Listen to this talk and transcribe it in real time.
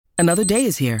Another day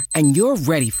is here, and you're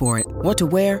ready for it. What to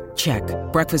wear? Check.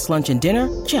 Breakfast, lunch, and dinner?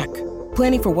 Check.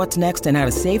 Planning for what's next and how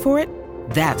to save for it?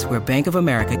 That's where Bank of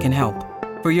America can help.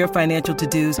 For your financial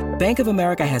to-dos, Bank of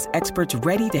America has experts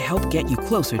ready to help get you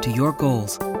closer to your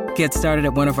goals. Get started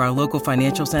at one of our local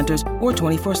financial centers or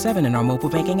 24/7 in our mobile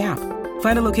banking app.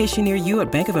 Find a location near you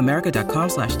at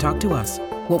bankofamerica.com/talktous.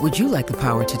 What would you like the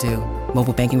power to do?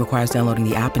 Mobile banking requires downloading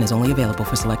the app and is only available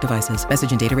for select devices.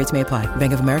 Message and data rates may apply.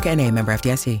 Bank of America N.A., member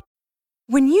FDIC.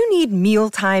 When you need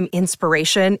mealtime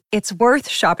inspiration, it's worth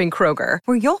shopping Kroger,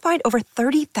 where you'll find over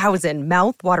 30,000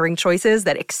 mouth-watering choices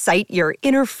that excite your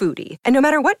inner foodie. And no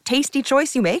matter what tasty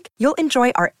choice you make, you'll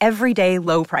enjoy our everyday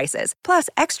low prices, plus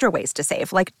extra ways to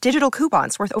save, like digital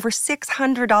coupons worth over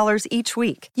 $600 each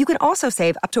week. You can also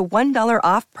save up to $1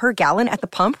 off per gallon at the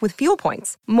pump with fuel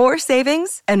points. More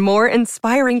savings and more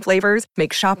inspiring flavors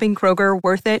make shopping Kroger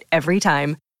worth it every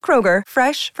time. Kroger,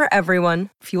 fresh for everyone.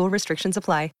 Fuel restrictions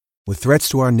apply. With threats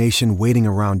to our nation waiting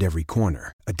around every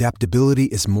corner, adaptability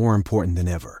is more important than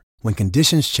ever. When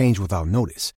conditions change without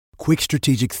notice, quick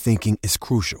strategic thinking is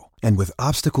crucial. And with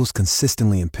obstacles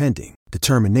consistently impending,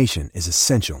 determination is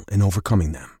essential in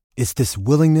overcoming them. It's this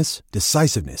willingness,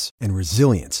 decisiveness, and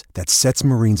resilience that sets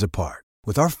Marines apart.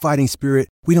 With our fighting spirit,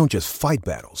 we don't just fight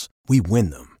battles, we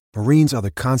win them. Marines are the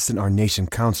constant our nation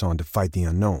counts on to fight the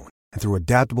unknown. And through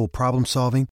adaptable problem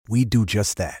solving, we do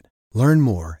just that. Learn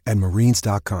more at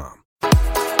marines.com.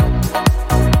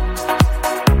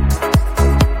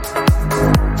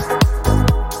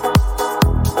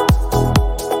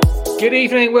 Good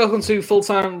evening, welcome to Full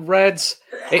Time Reds.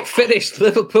 It finished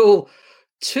Liverpool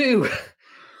 2,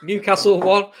 Newcastle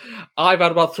 1. I've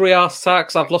had about 3 heart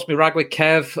attacks. I've lost my rag with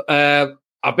Kev.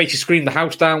 I basically screamed the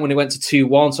house down when it went to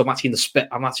 2-1, so I'm actually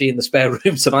in the spare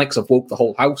room tonight because I've woke the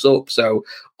whole house up. So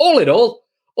all in all,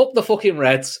 up the fucking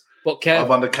Reds. But Kev,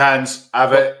 I'm on the cans.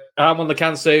 Have it. I'm on the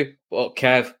cans too. But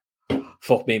Kev,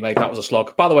 fuck me, mate. That was a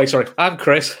slog. By the way, sorry, I'm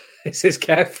Chris. This is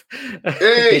Kev.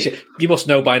 Hey. You must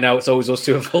know by now it's always us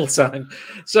two at full time.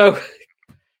 So,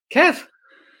 Kev,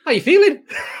 how you feeling?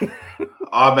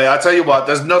 Oh, mate, I tell you what,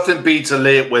 there's nothing beats a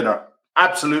late winner.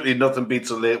 Absolutely nothing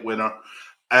beats a late winner.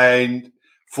 And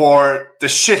for the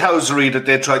shithousery that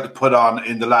they tried to put on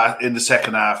in the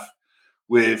second half,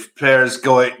 with players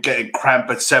getting cramp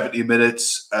at 70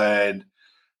 minutes and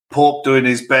Pope doing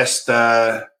his best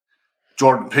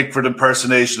Jordan Pickford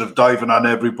impersonation of diving on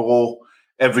every ball,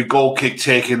 every goal kick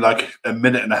taking like a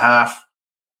minute and a half.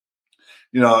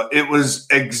 You know, it was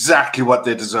exactly what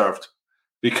they deserved,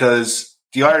 because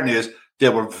the irony is they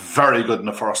were very good in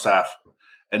the first half.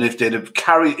 And if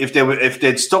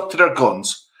they'd stuck to their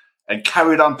guns and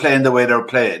carried on playing the way they were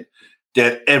playing, they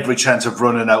had every chance of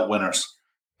running out winners.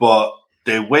 But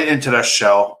they went into their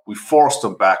shell, we forced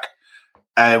them back,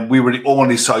 and we were the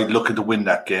only side looking to win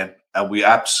that game, and we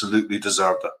absolutely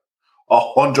deserved it.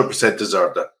 100%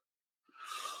 deserved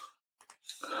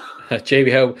it. Jamie,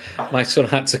 how my son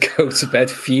had to go to bed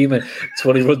fuming to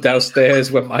when he run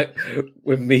downstairs when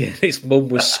me and his mum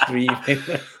was screaming.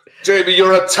 Jamie,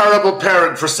 you're a terrible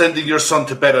parent for sending your son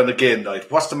to bed on a game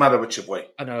night. What's the matter with you, boy?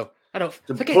 I know.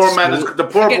 The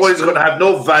poor boy is going to have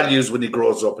no values when he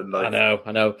grows up in life.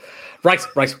 I know. Right.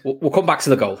 We'll come back to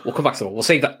the goal. We'll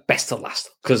save that best to last,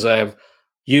 because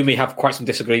you and me have quite some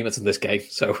disagreements in this game.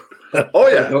 So, oh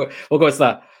yeah, we'll go into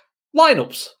that.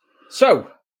 Lineups. So,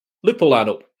 Liverpool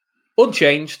lineup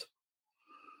unchanged.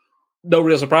 No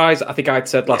real surprise. I think I'd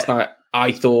said last night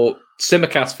I thought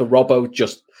Tsimikas for Robbo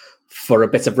just for a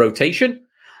bit of rotation,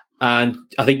 and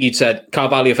I think you'd said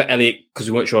Carvalho for Elliott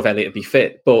because we weren't sure if Elliott would be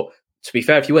fit. But to be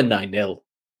fair, if you win 9-0,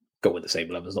 go with the same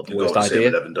 11 is not the worst idea.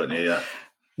 11, don't you? Yeah.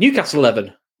 Newcastle 11,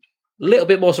 a little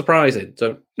bit more surprising.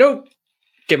 So, no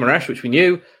Guimaraes, which we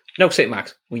knew. No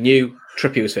St-Max, we knew.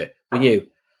 Trippier was fit, we knew.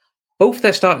 Both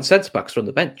their starting centre-backs are on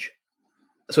the bench.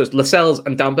 So it's Lascelles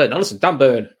and Dan Burn. Now listen, Dan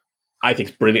Burn, I think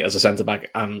is brilliant as a centre-back,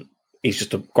 and he's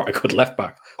just quite a good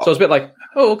left-back. So I was a bit like,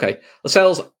 oh, okay.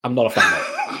 Lascelles, I'm not a fan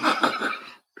of.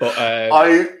 But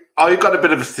I got a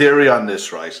bit of a theory on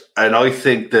this, right? And I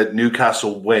think that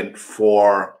Newcastle went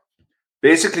for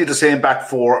basically the same back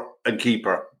four and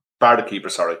keeper, bar the keeper,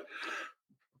 sorry.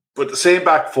 But the same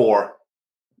back four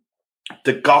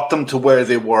that got them to where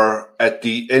they were at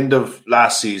the end of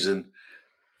last season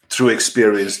through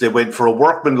experience. They went for a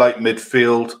workman-like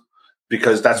midfield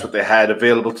because that's what they had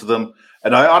available to them.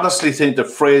 And I honestly think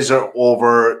that Fraser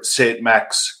over St.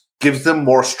 Max gives them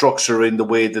more structure in the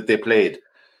way that they played.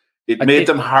 It made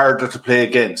them harder to play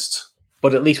against.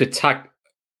 But at least with Taggart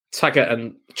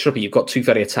and Trippier, you've got two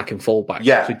very attacking fullbacks.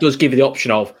 Yeah. So it does give you the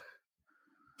option of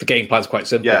the game plan's quite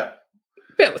simple. Yeah.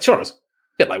 Yeah, Torres.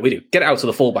 bit like we do. Get it out to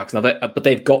the fullbacks now, but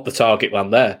they've got the target man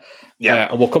there. Yeah,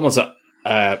 and we'll come on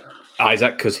to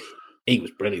Isaac because he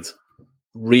was brilliant,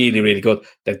 really, really good.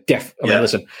 They're mean,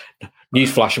 listen,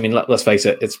 newsflash. I mean, let's face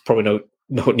it, it's probably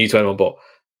no new to anyone, but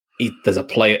there's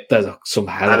some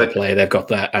hell of a player they've got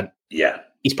there, and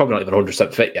he's probably not even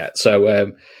 100% fit yet.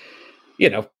 So.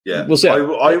 We'll see.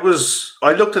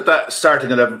 I looked at that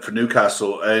starting 11 for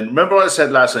Newcastle, and remember what I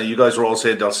said last night? You guys were all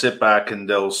saying they'll sit back and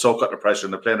they'll soak up the pressure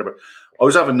and they're playing. But I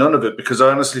was having none of it because I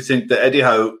honestly think that Eddie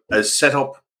Howe has set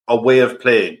up a way of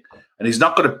playing, and he's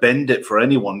not going to bend it for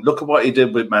anyone. Look at what he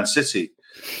did with Man City.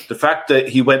 The fact that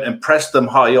he went and pressed them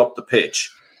high up the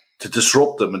pitch to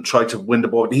disrupt them and try to win the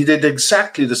ball. He did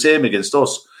exactly the same against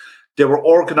us. They were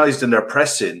organised in their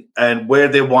pressing and where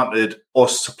they wanted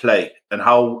us to play and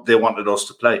how they wanted us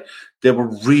to play. They were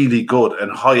really good and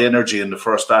high energy in the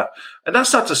first half. And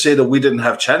that's not to say that we didn't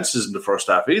have chances in the first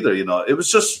half either. It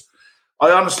was just,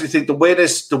 I honestly think the way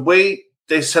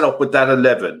they set up with that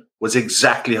 11 was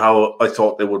exactly how I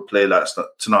thought they would play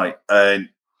tonight. And,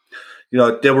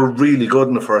 they were really good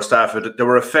in the first half. They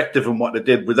were effective in what they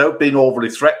did without being overly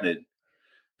threatening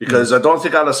because I don't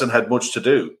think Alisson had much to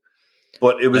do.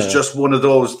 But it was just one of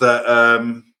those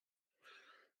that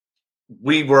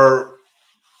we were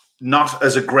not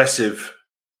as aggressive.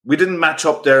 We didn't match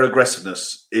up their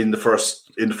aggressiveness in the first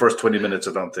 20 minutes,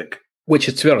 I don't think. Which,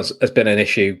 to be honest, has been an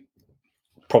issue,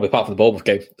 probably apart from the Bournemouth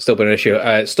game, still been an issue.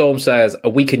 Storm says, a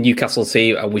weakened Newcastle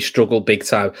team and we struggle big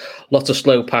time. Lots of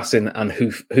slow passing and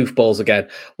hoof balls again.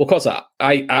 Well, of course,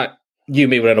 you and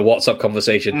me were in a WhatsApp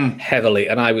conversation heavily,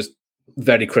 and I was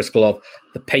very critical of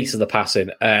the pace of the passing.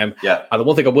 And the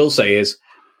one thing I will say is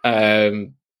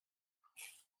just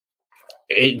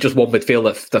one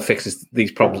midfield that fixes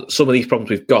these problems. Some of these problems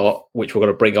we've got, which we're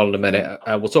going to bring on in a minute.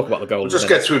 We'll talk about the goal. We'll just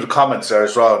get through the comments there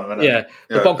as well in a minute. Yeah.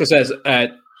 The Bonker says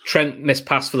Trent missed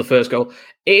pass for the first goal.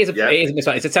 It is a miss.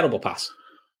 It's a terrible pass.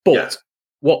 But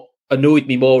what annoyed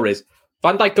me more is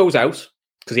Van Dijk goes out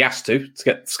because he has to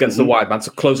get to the wide man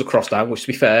to close the cross down, which, to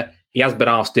be fair, he hasn't been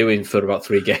asked doing for about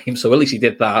 3 games, so at least he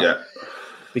did that. Yeah.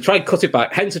 They try and cut it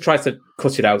back. Henson tries to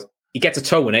cut it out. He gets a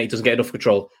toe in it. He doesn't get enough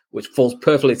control, which falls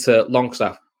perfectly to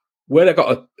Longstaff. Where I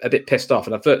got a bit pissed off,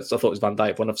 and at first I thought it was Van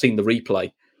Dijk, when I've seen the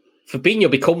replay,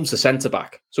 Fabinho becomes the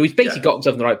centre-back. So he's basically got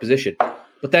himself in the right position.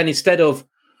 But then instead of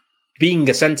being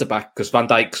a centre-back, because Van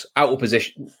Dijk's out of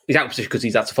position, he's out of position because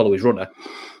he's had to follow his runner,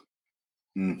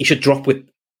 he should drop with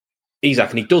Isak,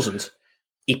 and he doesn't.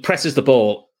 He presses the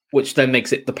ball, which then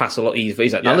makes the pass a lot easier for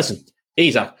Isak. Now listen,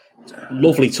 Isak,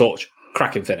 lovely touch,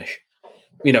 cracking finish.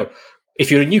 If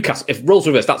you're in Newcastle, if roles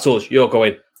reverse, that's us. You're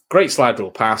going, great slide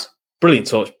rule pass, brilliant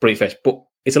touch, brilliant finish. But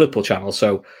it's a Liverpool channel,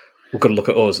 so we're going to look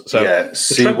at us. So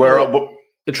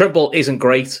the Trent ball isn't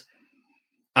great,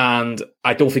 and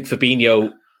I don't think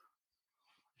Fabinho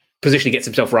positionally gets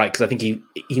himself right because I think he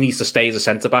needs to stay as a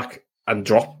centre-back and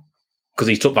drop because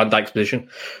he took Van Dijk's position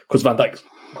because Van Dijk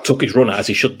took his runner as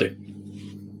he should do.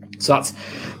 So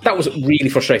that was really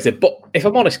frustrating. But if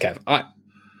I'm honest, Kev,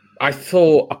 I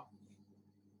thought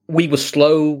we were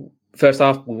slow first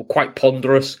half. We were quite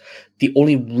ponderous. The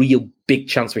only real big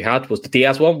chance we had was the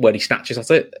Diaz one where he snatches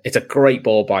at it. It's a great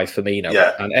ball by Firmino,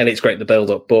 and it's great in the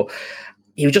build-up. But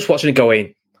he was just watching it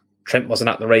going, Trent wasn't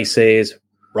at the races,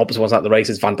 Robertson wasn't at the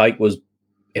races, Van Dijk was,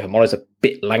 if I'm honest, a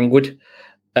bit languid.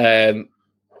 Hang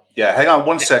on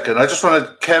 1 second. I just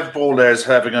wanted Kev Ball there is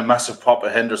having a massive pop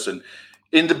at Henderson.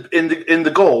 In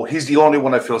the goal, he's the only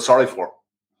one I feel sorry for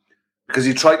because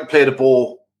he tried to play the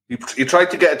ball. He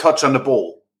tried to get a touch on the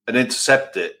ball and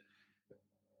intercept it.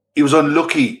 He was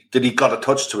unlucky that he got a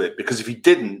touch to it because if he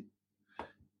didn't,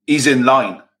 he's in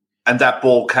line and that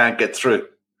ball can't get through.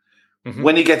 Mm-hmm.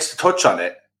 When he gets the touch on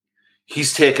it,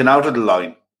 he's taken out of the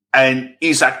line and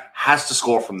Isak has to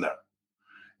score from there.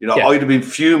 I'd have been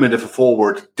fuming if a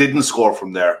forward didn't score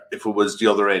from there if it was the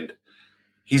other end.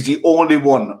 He's the only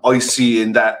one I see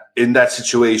in that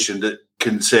situation that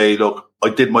can say, look, I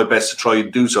did my best to try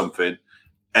and do something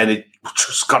and it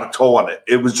just got a toe on it.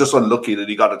 It was just unlucky that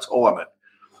he got a toe on it.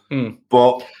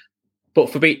 But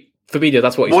for Fabinho,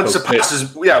 that's what he's once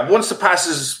the pass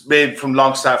is made from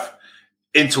Longstaff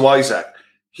into Isaac,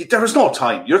 there is no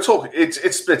time. You're talking,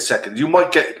 it's split seconds. You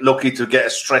might get lucky to get a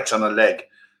stretch on a leg,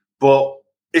 but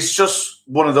it's just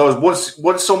one of those.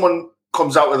 Once someone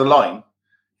comes out of the line,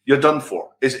 you're done for.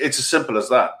 It's as simple as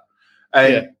that.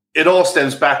 And it all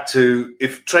stems back to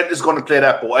if Trent is going to play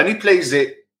that ball, and he plays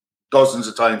it dozens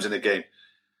of times in a game,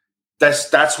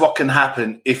 that's what can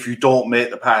happen if you don't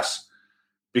make the pass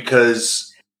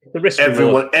because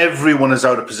everyone is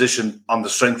out of position on the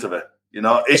strength of it.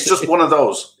 It's just one of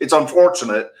those. It's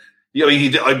unfortunate.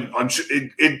 I'm sure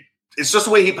it's just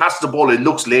the way he passes the ball. It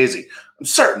looks lazy. I'm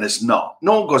certain it's not.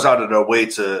 No one goes out of their way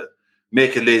to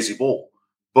make a lazy ball,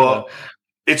 but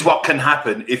it's what can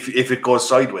happen if it goes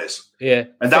sideways. Yeah,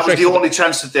 and that was the only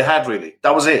chance that they had. Really,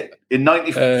 that was it. In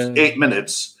 98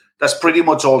 minutes, that's pretty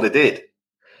much all they did.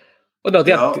 Well, no,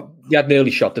 they had an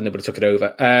early shot, didn't they? But it took it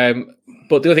over.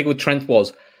 But the other thing with Trent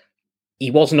was he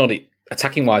wasn't on it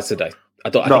attacking wise today. I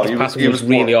think his passing was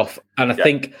really off, and I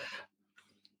think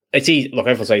it's easy. Look,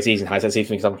 everyone says it's easy in hindsight. It's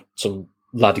easy because I'm some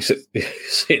lad who's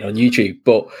sitting on YouTube,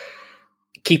 but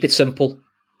keep it simple.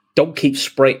 Don't keep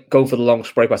going for the long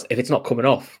spray pass if it's not coming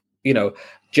off. You know,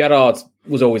 Gerrard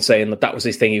was always saying that was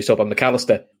his thing. He was talking about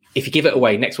McAllister. If you give it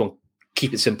away, next one,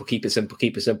 keep it simple, keep it simple,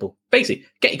 keep it simple. Basically,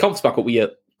 get your confidence back up with your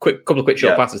couple of quick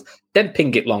short passes, then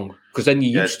ping it long because then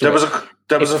you used to.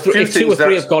 If two or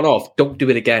three have gone off, don't do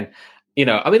it again. You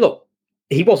know, I mean, look,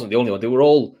 he wasn't the only one. They were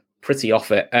all pretty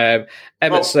off it.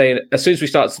 Emmett's saying as soon as we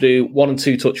start to do 1 and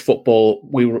 2 touch football,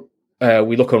 we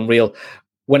look unreal.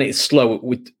 When it's slow,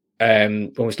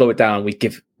 when we slow it down, we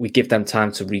give them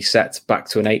time to reset back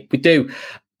to an 8. We do,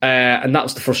 and that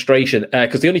was the frustration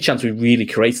because the only chance we really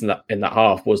created in that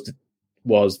half was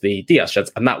the Diaz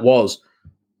chance, and that was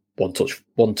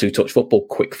 1-2 touch football,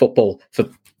 quick football.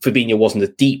 Fabinho wasn't as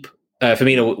deep.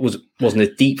 Firmino wasn't as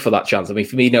deep for that chance. I mean,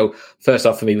 Firmino first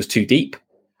off for me was too deep,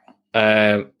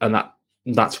 and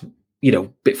that's a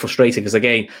bit frustrating because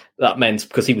again that meant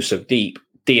because he was so deep,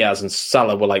 Diaz and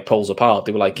Salah were like poles apart.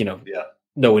 They were like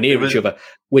nowhere near each other,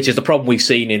 which is the problem we've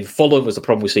seen in Fulham. Was the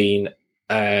problem we've seen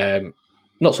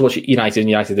not so much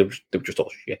United. They were just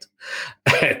all shit.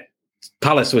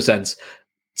 Palace, to a sense.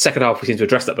 Second half, we seem to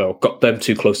address that, but got them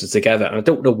too closer together. And I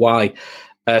don't know why.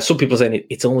 Some people are saying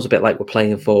it's almost a bit like we're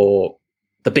playing for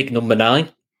the big number 9,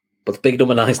 but the big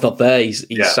number 9's not there. He's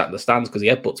sat in the stands because he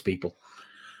headbutts people.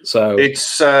 So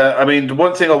it's, the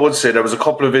one thing I would say, there was a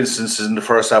couple of instances in the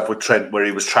first half with Trent where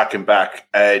he was tracking back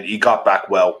and he got back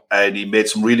well and he made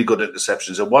some really good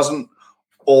interceptions. It wasn't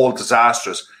all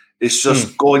disastrous. It's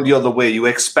just going the other way. You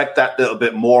expect that little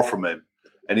bit more from him,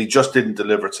 and he just didn't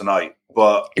deliver tonight.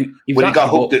 But when he got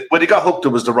hooked, it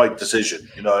was the right decision.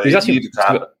 You know, he was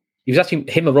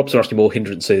actually him and Robson are actually more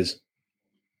hindrances,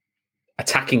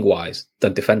 attacking wise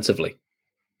than defensively.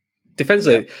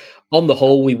 Defensively, on the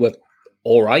whole, we were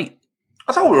all right.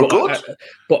 I thought we were good,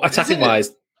 but attacking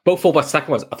wise, both fullbacks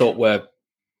attacking wise, I thought were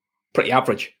pretty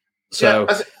average. So,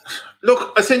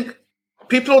 I think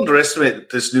people underestimate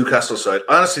this Newcastle side.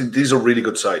 Honestly, these are a really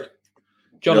good side.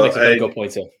 John makes a very good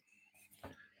point here.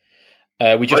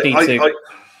 We just need to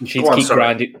keep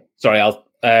grinding. Sorry,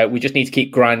 we just need to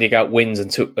keep grinding out wins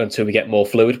until we get more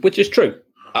fluid, which is true.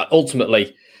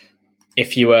 Ultimately,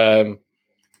 if you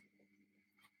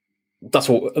that's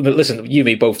what. Listen, you and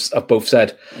me have both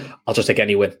said, I'll just take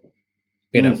any win.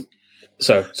 You know.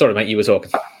 So sorry, mate, you were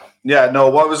talking. Yeah, no.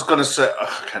 What I was going to say,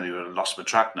 I can't even lost my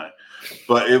track now.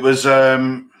 But it was. I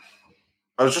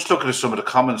was just looking at some of the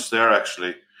comments there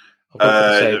actually.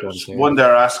 One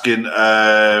there asking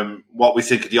what we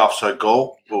think of the offside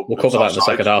goal. We'll cover that in the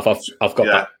second half. I've got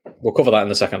that. We'll cover that in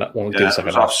the second half. When we do the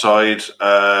second half. Offside.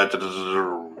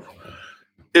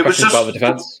 It was just about the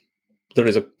defence. There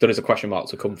is a question mark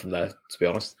to come from there. To be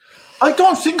honest, I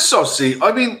don't think so. See,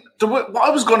 I mean, what I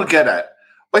was going to get at,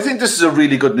 I think this is a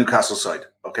really good Newcastle side.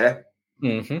 Okay,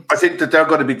 I think that they're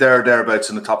going to be thereabouts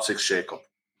in the top 6 shake-up.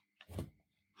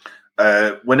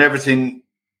 When everything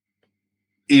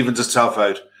evens itself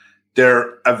out,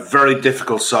 they're a very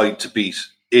difficult side to beat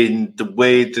in the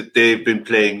way that they've been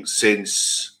playing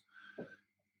since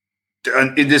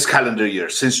in this calendar year,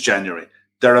 since January.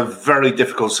 They're a very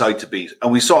difficult side to beat.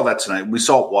 And we saw that tonight. We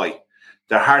saw why.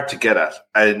 They're hard to get at.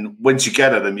 And once you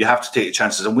get at them, you have to take your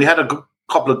chances. And we had a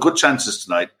couple of good chances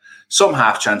tonight, some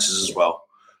half chances as well.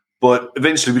 But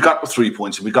eventually we got the 3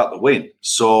 points and we got the win.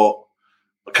 So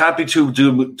I can't be too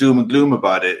doom and gloom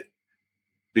about it,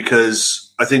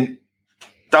 because I think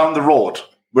down the road,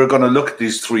 we're going to look at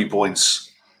these 3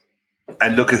 points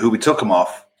and look at who we took them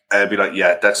off and be like,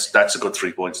 yeah, that's a good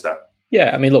 3 points there.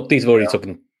 Yeah, I mean, look, these have already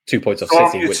taken 2 points off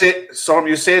City. Storm,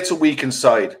 you say it's a weakened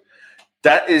side.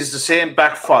 That is the same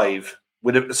back five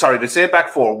the same back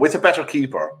four with a better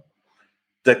keeper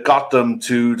that got them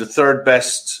to the third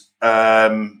best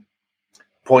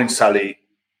points tally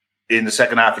in the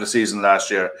second half of the season last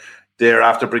year. They're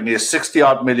after bringing a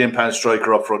 £60-odd million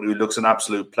striker up front who looks an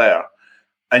absolute player,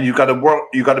 and you've got a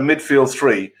midfield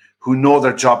 3 who know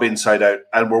their job inside out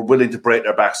and were willing to break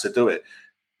their backs to do it.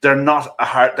 They're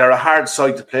a hard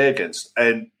side to play against,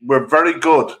 and we're very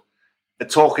good at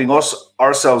talking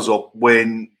ourselves up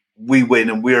when we win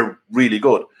and we're really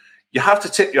good. You have to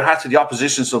tip your hat to the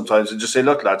opposition sometimes and just say,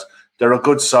 look, lads, they're a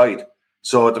good side.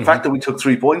 So the fact that we took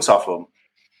 3 points off them,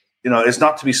 it's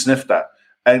not to be sniffed at.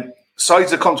 And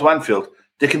sides that come to Anfield,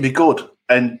 they can be good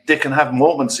and they can have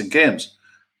moments in games.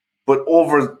 But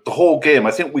over the whole game,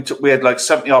 I think we had like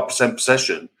 70%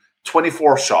 possession,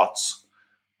 24 shots,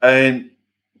 and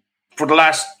for the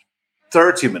last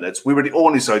 30 minutes, we were the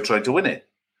only side trying to win it.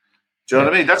 Do you know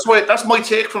what I mean? That's my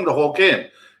take from the whole game.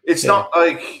 It's not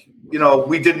like,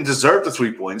 we didn't deserve the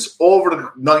 3 points. Over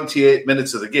the 98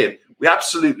 minutes of the game, we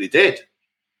absolutely did.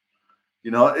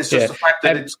 It's just the fact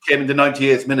that it came in the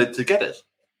 98th minute to get it.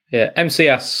 Yeah, MC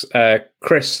asks,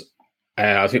 Chris,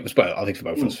 I think for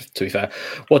both of us, to be fair,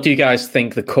 what do you guys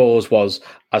think the cause was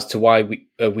as to why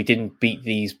we didn't beat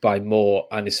these by more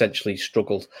and essentially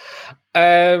struggled? Do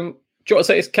you want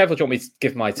to say it's Kev, or do you want me to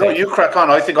give my take? No, you crack on.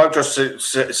 I think I've just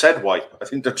said why. I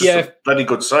think they're just a bloody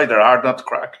good side. They're hard not to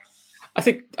crack. I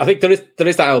think there is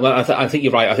that element. I think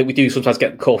you're right. I think we do sometimes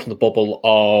get caught in the bubble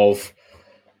of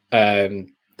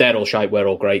they're all shite, we're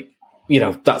all great.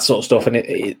 That sort of stuff, and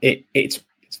it's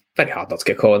very hard not to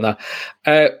get caught in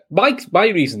that. My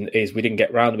reason is we didn't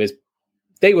get round them is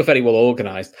they were very well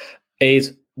organised.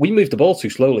 Is we moved the ball too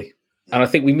slowly, and I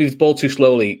think we moved the ball too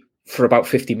slowly for about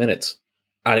 50 minutes,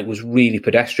 and it was really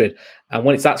pedestrian. And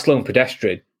when it's that slow and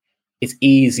pedestrian, it's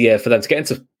easier for them to get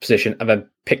into position and then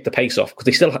pick the pace off, because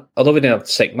they still, although they didn't have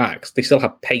St. Max, they still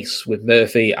have pace with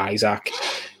Murphy, Isaac.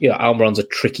 Almiron's a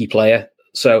tricky player.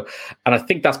 So, and I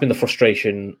think that's been the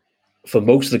frustration for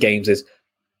most of the games is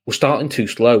we're starting too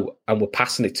slow and we're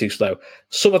passing it too slow.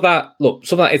 Some of that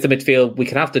is the midfield. We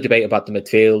can have the debate about the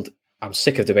midfield. I'm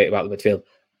sick of debate about the midfield.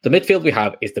 The midfield we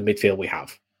have is the midfield we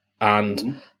have.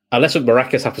 And unless something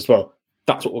miraculous happens, well,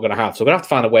 that's what we're going to have. So we're going to have to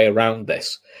find a way around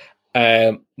this.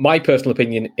 My personal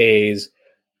opinion is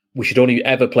we should only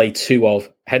ever play 2 of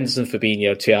Henderson,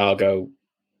 Fabinho, Thiago,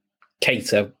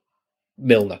 Keita,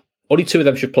 Milner. Only 2 of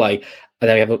them should play.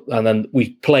 And then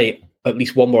we play at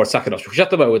least one more attacking option, which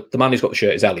at the moment, the man who's got the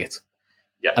shirt is Elliott.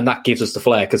 Yeah. And that gives us the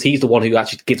flair, because he's the one who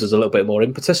actually gives us a little bit more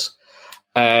impetus.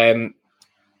 I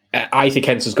think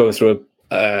Henderson's going through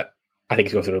a blip. I think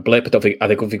he's going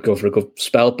through a good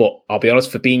spell. But I'll be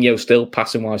honest, Fabinho still,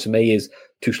 passing-wise for me, is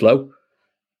too slow.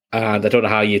 And I don't know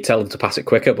how you tell them to pass it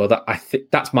quicker, but I think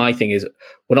that's my thing, is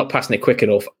we're not passing it quick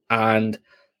enough. And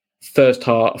first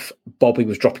half, Bobby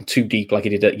was dropping too deep like he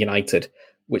did at United,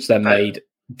 which then made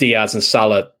Diaz and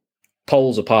Salah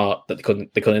poles apart that they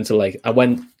couldn't interlake.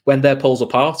 And when they're poles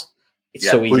apart, it's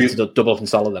so easy to double up and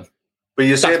Salah them. But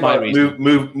you say about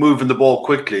moving the ball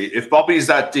quickly. If Bobby's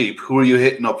that deep, who are you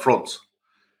hitting up front?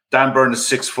 Dan Burn is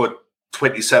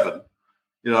 6'27".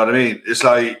 You know what I mean? It's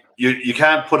like you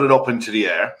can't put it up into the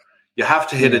air. You have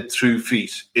to hit it through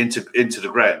feet into the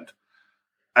ground.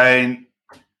 And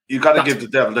you got to give the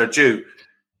devil their due.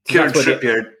 Kieran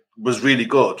Trippier was really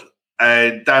good.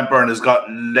 And Dan Burn has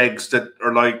got legs that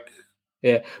are like...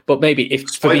 Yeah, but maybe if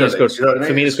Firmino's going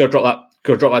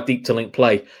to drop that deep to link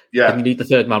play, then you need the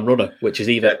third man runner, which is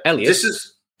either Elliott. This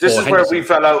is where we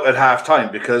fell out at half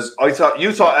time, because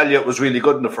you thought Elliott was really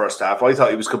good in the first half. I thought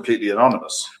he was completely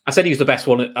anonymous. I said he was the best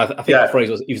one. I think the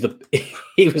phrase was he was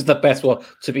the best one.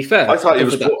 To be fair, I thought he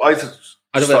was. I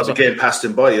thought the game passed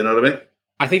him by. You know what I mean?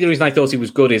 I think the reason I thought he was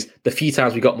good is the few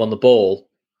times we got him on the ball,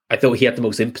 I thought he had the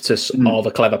most impetus of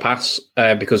a clever pass,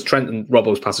 because Trent and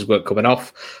Robbo's passes weren't coming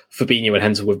off. Fabinho and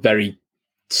Henderson were very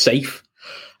safe.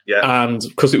 Yeah. And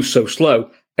because it was so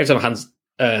slow, every time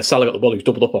Salah got the ball, he was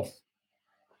doubled up on.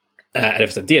 And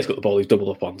every time Diaz got the ball, he was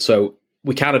doubled up on. So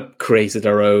we kind of created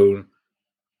our own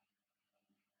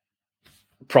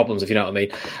problems, if you know what I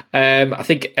mean. I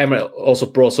think Emma also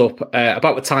brought up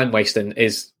about the time wasting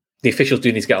is the officials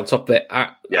do need to get on top of it.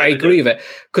 I agree with it.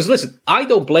 Because listen, I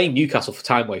don't blame Newcastle for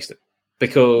time wasting,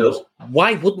 because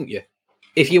why wouldn't you?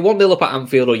 If you're 1-0 up at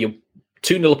Anfield or you're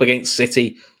 2-0 up against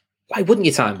City, why wouldn't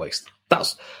you time waste?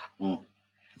 But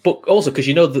also because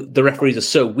the referees are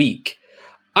so weak.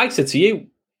 I said to you,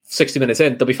 60 minutes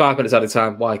in, there'll be 5 minutes at a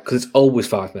time. Why? Because it's always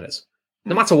 5 minutes.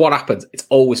 No matter what happens, it's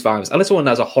always 5 minutes. Unless someone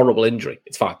has a horrible injury,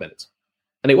 it's 5 minutes.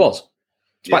 And it was.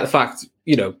 Despite the fact,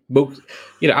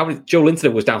 Joe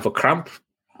Linton was down for cramp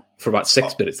for about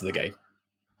 6 minutes of the game.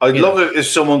 I'd love it if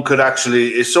someone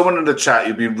in the chat,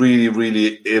 you'd be really,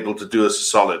 really able to do us a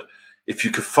solid. If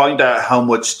you could find out how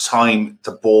much time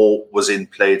the ball was in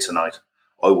play tonight,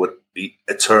 I would be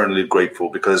eternally grateful,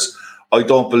 because I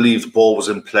don't believe the ball was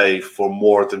in play for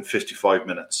more than 55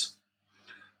 minutes.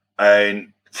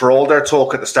 And for all their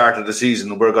talk at the start of the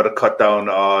season, we're going to cut down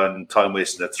on time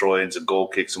wasting at throw-ins and goal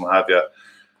kicks and what have you.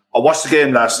 I watched the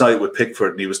game last night with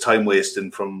Pickford, and he was time wasting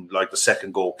from like the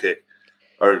second goal kick,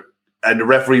 or and the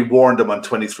referee warned them on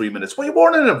 23 minutes. What are you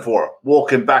warning them for?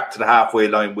 Walking back to the halfway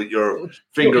line with your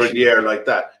finger in the air like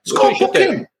that. Just go book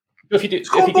him. If you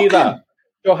do that,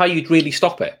 you know how you'd really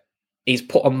stop it? He's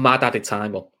put a mad added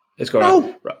time on. It's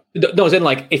going no, as in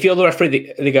like, if you're the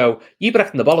referee, they go, you've been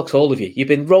acting the bollocks, all of you. You've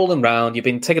been rolling around, you've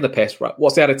been taking the piss. Right?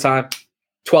 What's the added time?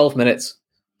 12 minutes.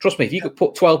 Trust me, if you could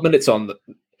put 12 minutes on,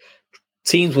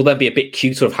 teams will then be a bit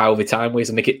cuter of how the time weighs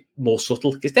and make it more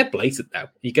subtle, because they're blatant now.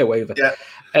 You go over. Yeah.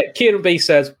 Kieran B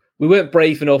says, we weren't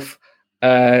brave enough.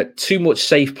 Too much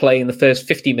safe play in the first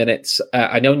 50 minutes.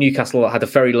 I know Newcastle had a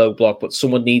very low block, but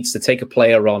someone needs to take a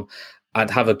player on and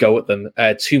have a go at them.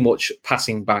 Too much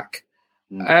passing back.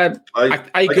 I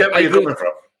get where you're coming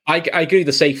from. I agree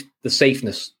with the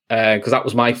safeness, because that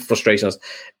was my frustration.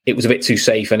 It was a bit too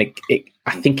safe, and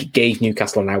I think it gave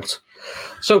Newcastle an out.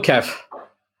 So, Kev,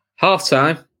 half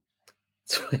time,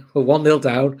 we're 1-0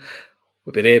 down.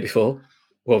 We've been here before.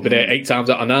 Well, we've been here 8 times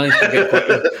out of 9.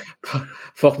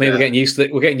 Fuck me, we're getting used to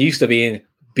it. We're getting used to being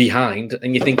behind,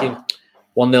 and you're thinking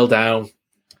 1-0 down.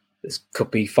 This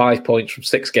could be 5 points from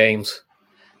 6 games.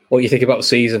 What do you think about the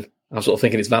season? I'm sort of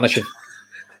thinking it's vanishing.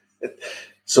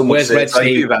 Someone say it's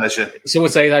vanishing.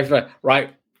 Someone say,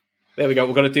 right, there we go.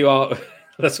 We're going to do our...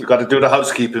 We've got to do the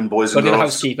housekeeping, boys and girls. The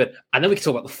housekeeping. And then we can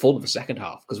talk about the fun of the second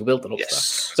half, because we're building up to that.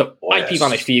 So, IP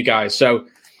Vanish for you guys. So,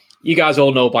 you guys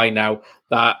all know by now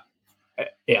that,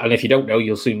 and if you don't know,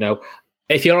 you'll soon know,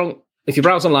 if you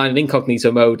browse online in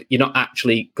incognito mode, you're not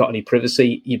actually got any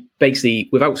privacy. You basically,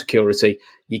 without security,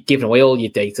 you're giving away all your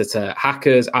data to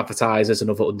hackers, advertisers, and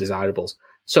other undesirables.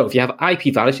 So if you have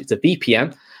IP Vanish, it's a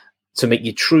VPN to make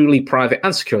you truly private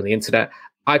and secure on the internet.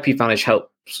 IP Vanish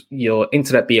helps your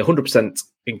internet be 100%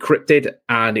 encrypted,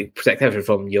 and it protects everything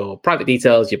from your private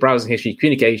details, your browsing history,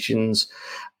 communications,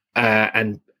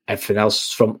 and everything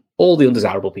else from all the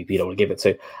undesirable people you don't want to give it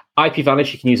to. IP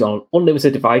Vanish, you can use it on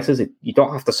unlimited devices. You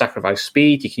don't have to sacrifice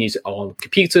speed. You can use it on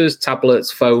computers,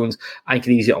 tablets, phones, and you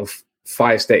can use it on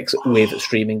Fire Sticks with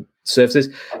streaming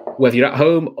services. Whether you're at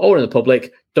home or in the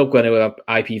public, don't go anywhere with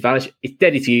IP Vanish. It's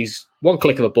dead to use. One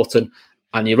click of a button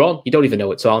and you're on. You don't even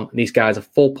know it's on. And these guys are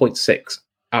 4.6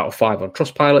 out of 5 on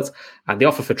Trustpilot. And the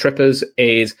offer for trippers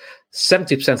is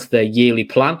 70% of their yearly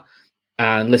plan.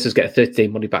 And listeners get a 30-day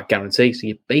money-back guarantee. So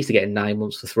you're basically getting 9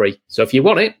 months for free. So if you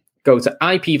want it, go to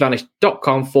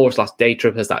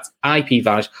ipvanish.com/daytrippers. That's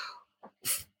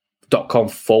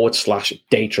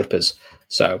ipvanish.com/daytrippers.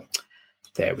 So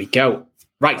there we go.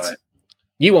 Right.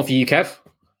 You one for you, Kev.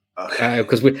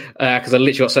 Because I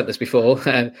literally got sent this before.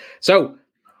 So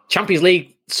Champions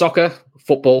League soccer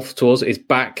football to us is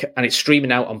back, and it's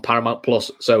streaming out on Paramount Plus.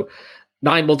 So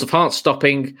 9 months of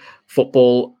heart-stopping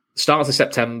football starts in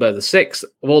September the 6th,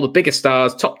 of all the biggest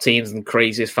stars, top teams, and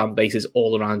craziest fan bases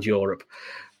all around Europe.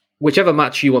 Whichever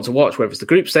match you want to watch, whether it's the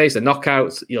group stage, the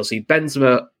knockouts, you'll see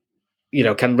Benzema.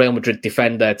 Can Real Madrid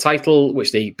defend their title,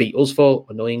 which they beat us for,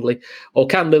 annoyingly? Or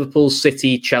can Liverpool,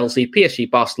 City, Chelsea, PSG,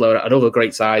 Barcelona, and other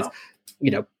great sides,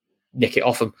 nick it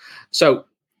off them? So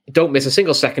don't miss a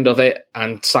single second of it,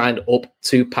 and sign up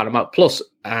to Paramount Plus.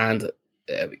 And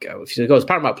there we go. If you go to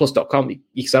ParamountPlus.com,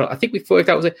 you can start. I think we worked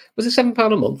out, was it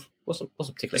 £7 a month? Wasn't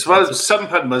particularly. Well, it's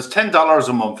 £7 a month. It's $10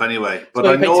 a month anyway. But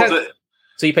so I know that.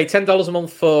 So you pay $10 a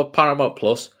month for Paramount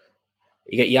Plus.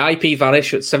 You get your IP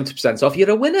Vanish at 70% off. You're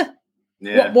a winner.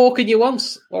 Yeah. What more can you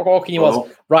want? What more can you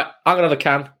want? Right, I'm gonna have a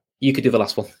can. You could do the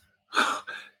last one.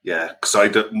 Yeah,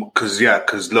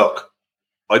 because look,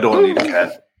 I don't need a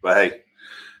can. But hey,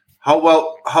 how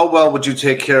well would you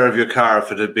take care of your car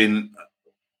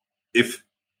if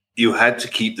you had to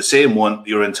keep the same one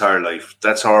your entire life?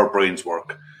 That's how our brains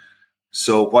work.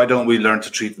 So why don't we learn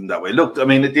to treat them that way? Look, I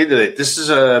mean, at the end of the day, this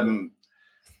is a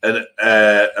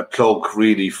plug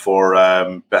really for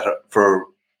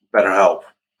BetterHelp.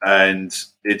 And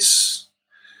it's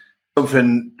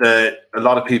something that a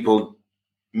lot of people,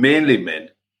 mainly men,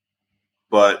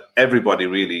 but everybody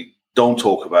really don't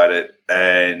talk about it.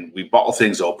 And we bottle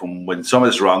things up. And when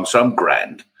something's wrong, some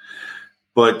grand.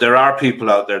 But there are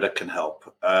people out there that can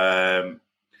help. BetterHelp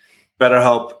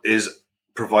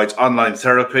provides online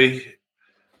therapy.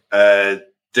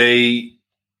 They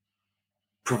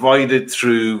provide it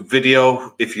through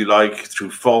video, if you like,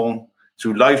 through phone,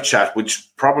 through live chat,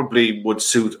 which probably would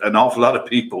suit an awful lot of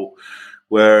people,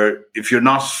 where if you're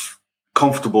not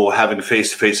comfortable having a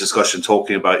face-to-face discussion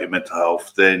talking about your mental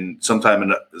health, then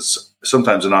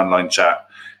sometimes an online chat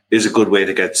is a good way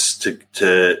to get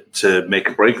to make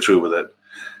a breakthrough with it.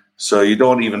 So you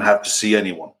don't even have to see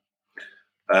anyone.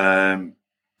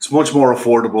 It's much more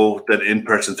affordable than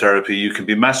in-person therapy. You can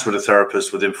be matched with a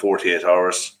therapist within 48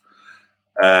 hours.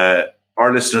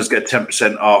 Our listeners get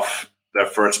 10% off their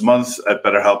first month at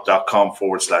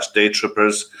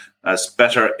betterhelp.com/daytrippers. That's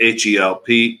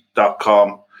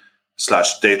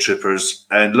betterhelp.com/daytrippers.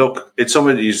 And look, it's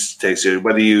something that you take you,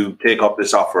 whether you take up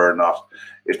this offer or not.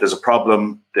 If there's a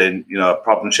problem, then, a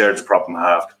problem shared is a problem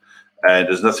halved. And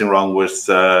there's nothing wrong with,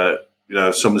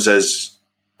 if someone says,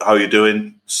 how you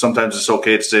doing? Sometimes it's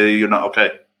okay to say you're not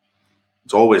okay.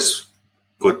 It's always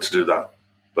good to do that.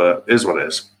 But it is what it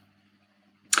is.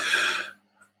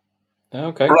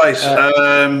 Okay. Right.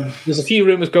 There's a few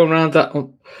rumours going around that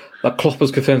Klopp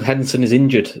has confirmed Henderson is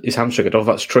injured, his hamstring. I don't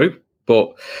know if that's true,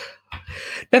 but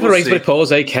never raised my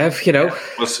paws, Kev?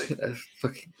 We'll see. I'm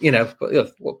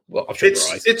sure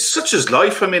it's such as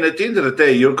life. I mean, at the end of the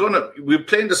day, we're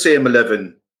playing the same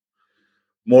 11,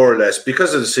 more or less,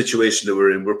 because of the situation that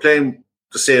we're in. We're playing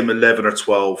the same 11 or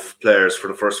 12 players for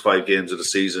the first 5 games of the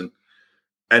season.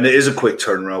 And it is a quick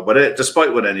turnaround, but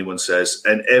despite what anyone says,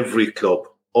 and every club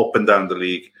up and down the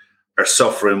league are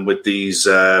suffering with these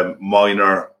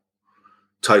minor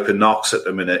type of knocks at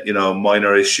the minute,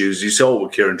 minor issues. You saw it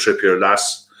with Kieran Trippier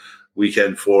last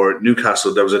weekend for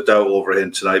Newcastle. There was a doubt over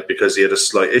him tonight because he had a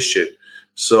slight issue.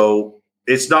 So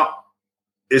it's not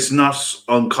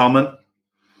uncommon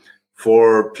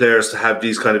for players to have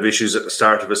these kind of issues at the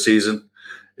start of a season.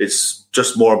 It's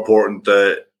just more important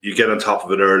that you get on top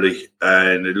of it early,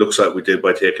 and it looks like we did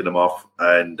by taking them off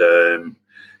and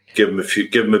give him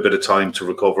a bit of time to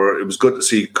recover. It was good to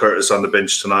see Curtis on the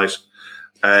bench tonight,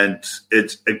 and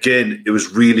it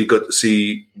was really good to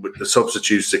see with the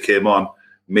substitutes that came on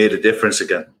made a difference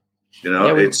again.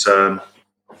 It's. But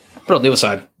on the other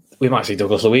side, we might see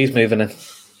Douglas Luiz moving in.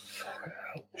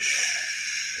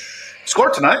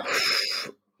 Scored tonight.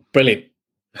 Brilliant.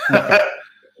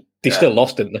 They still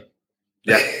lost, didn't they?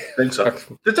 Yeah, I think so.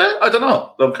 Did they? I don't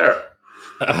know. Don't care.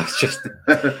 It's just. Do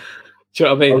you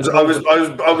know what I mean?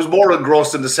 I was more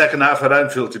engrossed in the second half at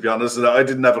Anfield, to be honest. And I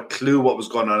didn't have a clue what was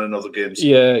going on in other games.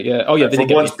 Yeah. Oh, yeah. For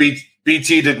once,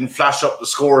 BT didn't flash up the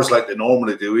scores like they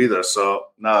normally do either. So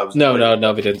no,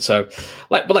 we didn't. So,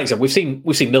 like I said, we've seen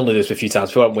Milner do this a few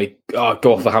times, haven't we?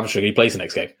 Go off the hamstring, he plays the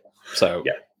next game. So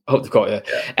yeah, I hope they've got it.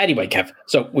 Yeah. Anyway, Kev.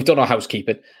 So we've done our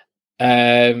housekeeping.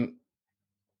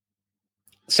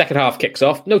 Second half kicks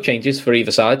off. No changes for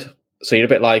either side. So you're a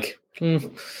bit like,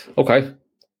 okay.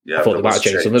 Yeah, I thought they might have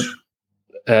changed something.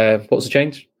 What was the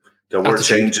change? There were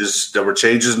changes. There were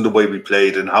changes in the way we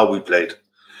played and how we played.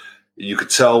 You could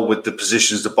tell with the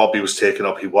positions that Bobby was taking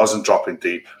up, he wasn't dropping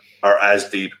deep or as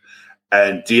deep.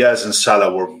 And Diaz and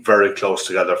Salah were very close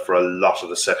together for a lot of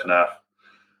the second half.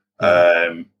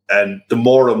 And the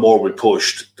more and more we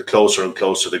pushed, the closer and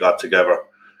closer they got together.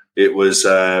 It was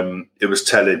telling.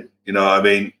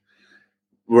 We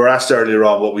were asked earlier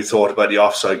on what we thought about the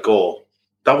offside goal.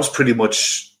 That was pretty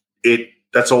much it.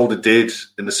 That's all they did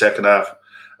in the second half.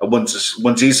 And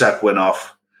once Isak went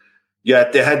off, yeah,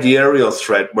 they had the aerial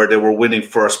threat where they were winning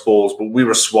first balls, but we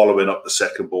were swallowing up the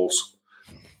second balls.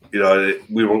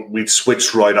 We'd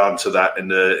switched right onto that in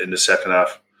the second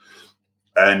half.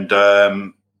 And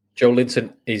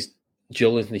Joelinton is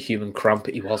the human cramp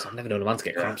he was. I've never known a man to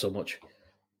get cramp so much.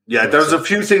 Yeah, there was a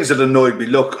few things that annoyed me.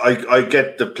 Look, I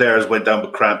get the players went down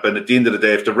with cramp, and at the end of the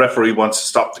day, if the referee wants to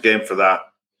stop the game for that,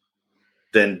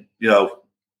 then,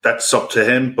 that's up to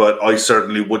him. But I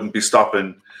certainly wouldn't be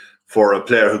stopping for a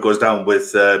player who goes down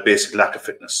with basic lack of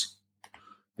fitness.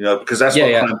 Because that's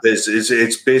what cramp is.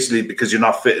 It's basically because you're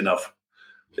not fit enough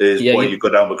is why you go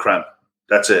down with cramp.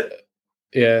 That's it.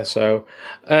 Yeah, so...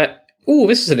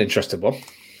 this is an interesting one.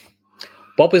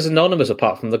 Bob is anonymous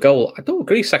apart from the goal. I don't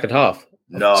agree second half.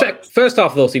 No. First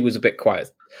half, I thought he was a bit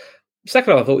quiet.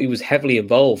 Second half, I thought he was heavily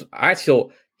involved. I actually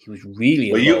thought he was really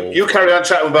involved. You carry on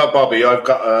chatting about Bobby. I've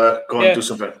got to go and do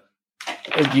something.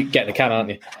 You're getting the can,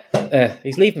 aren't you?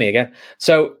 He's leaving me again.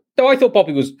 So, no, I thought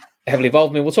Bobby was heavily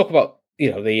involved. I mean, we'll talk about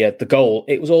the goal.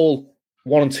 It was all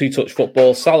 1 and 2 touch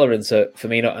football. Salah into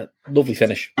Firmino, a lovely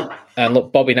finish. And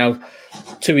look, Bobby now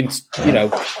 2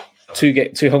 home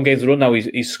games to run now.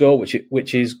 He's scored,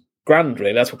 which is grand,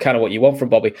 really. That's what you want from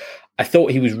Bobby. I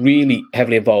thought he was really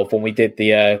heavily involved when we did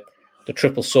the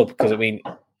triple sub, because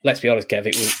let's be honest, Kev,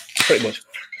 it was pretty much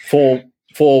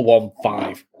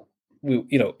 4-1-5.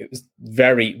 It was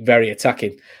very, very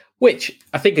attacking. Which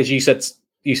I think, as you said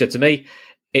to me,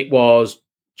 it was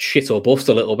shit or bust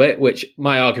a little bit. Which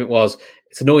my argument was,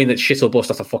 it's annoying that shit or bust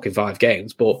after fucking 5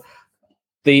 games, but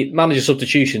the manager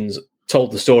substitutions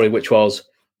told the story, which was,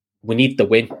 we need the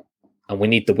win, and we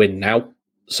need the win now.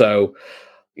 So,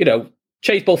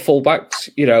 chase both fullbacks,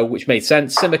 which made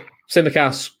sense.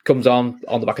 Tsimikas comes on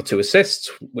the back of 2 assists,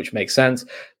 which makes sense.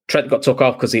 Trent got took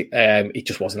off because it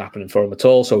just wasn't happening for him at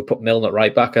all. So we put Milner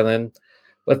right back, and then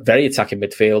a very attacking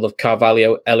midfield of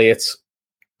Carvalho, Elliott,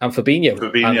 and Fabinho.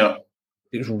 Fabinho. And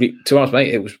it was, to be honest,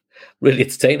 mate, it was really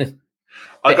entertaining.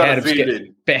 I got a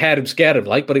feeling. Bit haired him, scared him,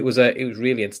 like, but it was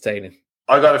really entertaining.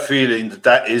 I got a feeling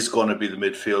that is going to be the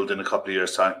midfield in a couple of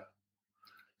years' time.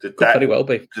 Could very well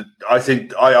be.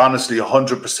 I honestly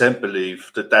 100%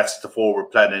 believe that that's the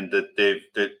forward planning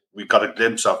that we got a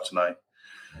glimpse of tonight.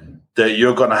 That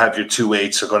you're going to have your 2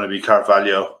 8s are going to be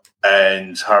Carvalho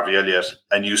and Harvey Elliott,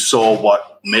 and you saw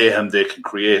what mayhem they can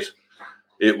create.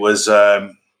 It was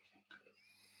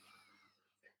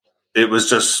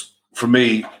just, for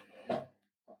me,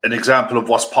 an example of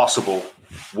what's possible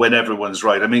when everyone's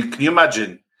right. I mean, can you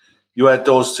imagine you had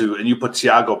those two and you put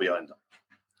Thiago behind them,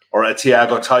 or a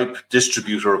Thiago type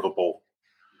distributor of a ball?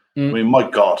 I mean, my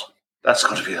God, that's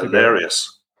going to be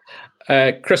hilarious.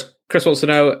 Chris wants to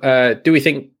know, do we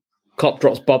think Klopp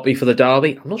drops Bobby for the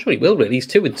derby? I'm not sure he will, really. He's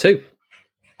 2-2.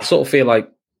 I sort of feel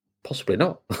like possibly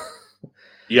not.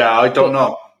 Yeah, I don't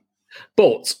know.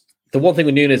 But the one thing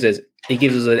with Nunes is he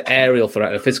gives us an aerial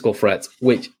threat, a physical threat,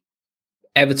 which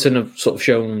Everton have sort of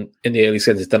shown in the early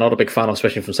seasons they're not a big fan of,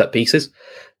 especially from set pieces.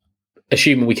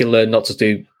 Assuming we can learn not to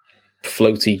do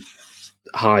floaty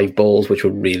high balls, which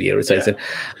were really irritating.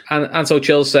 Yeah. And so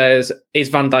Chill says, is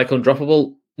Van Dijk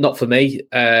undroppable? Not for me.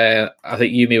 I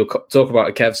think Yumi will talk about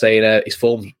it, Kev, saying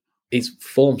his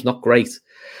form's not great.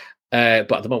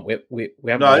 But at the moment, we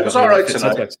haven't. No, it was all right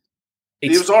tonight.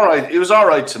 He was all right. It was all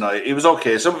right tonight. It was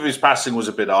okay. Some of his passing was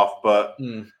a bit off, but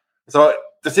so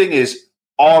the thing is,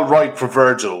 all right for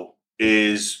Virgil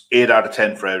is 8 out of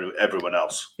 10 for everyone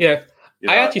else. Yeah,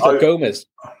 I actually thought Gomez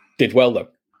did well though.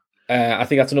 I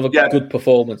think that's another good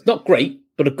performance. Not great,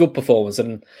 but a good performance.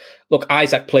 And look,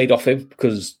 Isaac played off him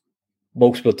because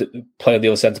most people play on the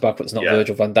other centre back, but it's not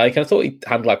Virgil van Dijk. And I thought he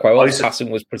handled that quite well. His passing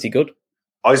was pretty good.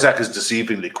 Isaac is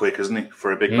deceivingly quick, isn't he,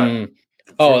 for a big man?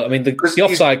 Oh, I mean,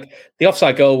 the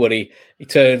offside goal where he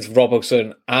turns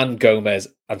Robertson and Gomez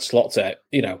and slots it,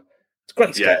 it's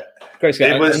great skill. Yeah. Great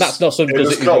skill. And that's not something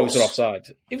that goes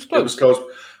offside. It was close.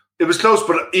 It was close,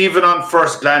 but even on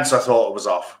first glance, I thought it was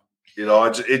off.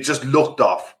 It just looked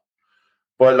off.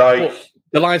 But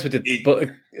the linesman did.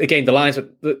 But again, the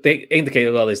linesman, they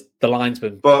indicated well is the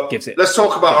linesman gives it. Let's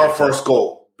talk about our first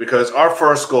goal, because our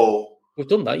first goal. We've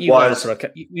done that. You ran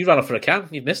off for a can.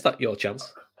 You've missed your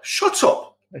chance. Shut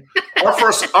up.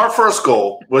 Our first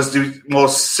goal was the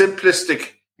most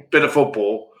simplistic bit of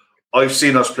football I've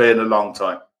seen us play in a long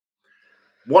time.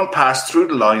 One pass through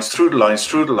the lines,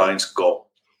 go.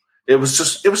 It was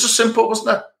just simple,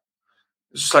 wasn't it?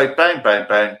 It was just like bang, bang,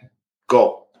 bang,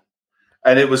 go.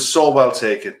 And it was so well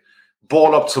taken.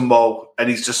 Ball up to Mo, and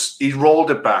he rolled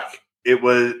it back. It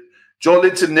was Joe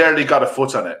Linton nearly got a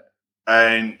foot on it.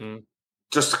 And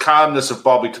just the calmness of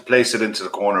Bobby to place it into the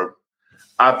corner.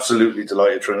 Absolutely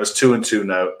delighted for him. It's 2-2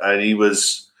 now, and you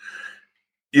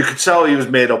could tell he was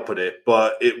made up with it,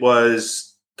 but it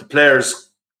was the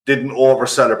players didn't over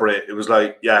celebrate. It was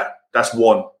like, yeah, that's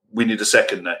one. We need a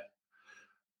second now.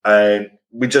 And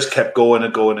we just kept going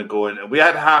and going and going. And we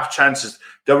had half chances.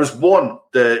 There was one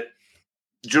do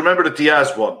you remember the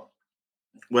Diaz one?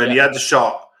 When he had the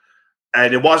shot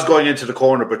and it was going into the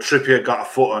corner, but Trippier got a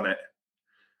foot on it.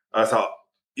 I thought,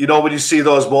 when you see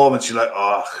those moments, you're like,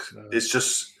 oh, it's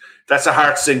just, that's a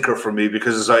heart sinker for me,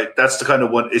 because it's like, that's the kind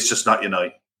of one, it's just not your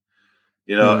night.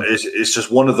 It's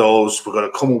just one of those. We're going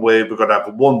to come away, we're going to have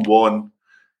a 1-1,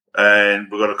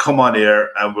 and we're going to come on here,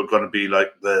 and we're going to be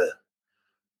like, bleh.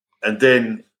 And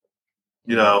then,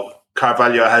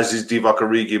 Carvalho has his Divock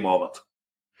Origi moment.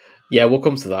 Yeah, we'll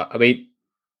come to that. I mean,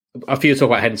 a few talk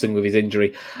about Henson with his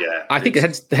injury. Yeah. I think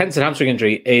the Henson hamstring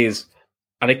injury is,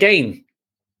 and again,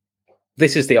 I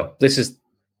don't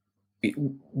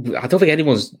think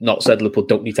anyone's not said Liverpool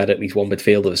don't need to add at least one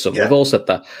midfielder this summer. We've all said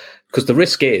that, because the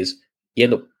risk is you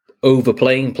end up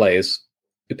overplaying players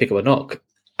who pick up a knock.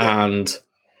 And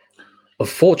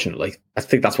unfortunately, I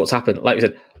think that's what's happened. Like we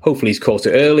said, hopefully he's caught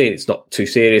it early and it's not too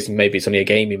serious, and maybe it's only a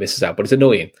game he misses out, but it's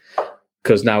annoying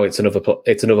because now it's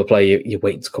another player you're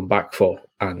waiting to come back for,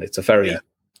 and it's a very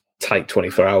tight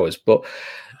 24 hours. But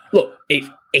look,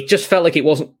 it just felt like it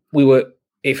wasn't.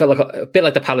 It felt like a bit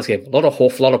like the Palace game. A lot of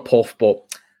huff, a lot of puff, but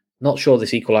not sure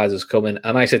this equaliser's coming.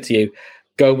 And I said to you,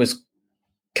 Gomez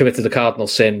committed the cardinal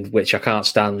sin, which I can't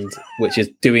stand, which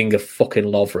is doing a fucking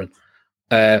Lovren.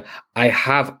 I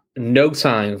have no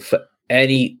time for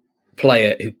any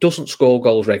player who doesn't score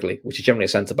goals regularly, which is generally a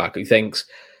centre-back, who thinks,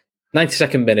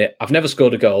 92nd minute, I've never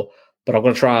scored a goal, but I'm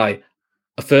going to try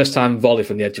a first-time volley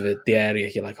from the edge of the area.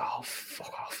 You're like, oh,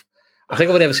 fuck off. I think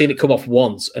I've only ever seen it come off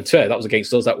once. And fair, that was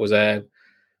against us. That was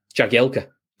Jagielka.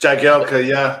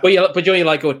 Yeah. But you're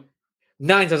like going,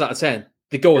 9 times out of 10,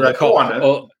 they go in the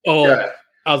cop.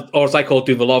 or as I call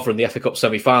Duvalova in the FA Cup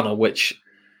semi-final, which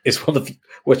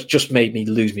just made me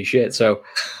lose my shit. So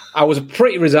I was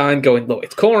pretty resigned going, look,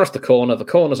 it's corner after corner. The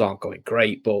corners aren't going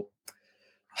great, but,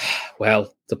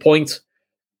 well, the point,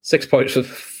 6 points for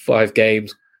 5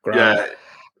 games. Grand. Yeah.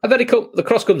 And then the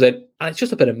cross comes in, and it's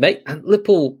just a bit of mate. And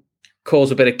Liverpool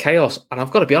cause a bit of chaos. And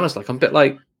I've got to be honest, I'm a bit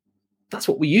like, that's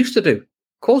what we used to do.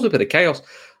 Cause a bit of chaos.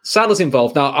 Salah's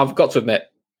involved. Now, I've got to admit,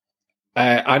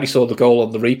 I only saw the goal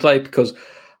on the replay because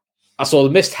I saw the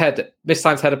missed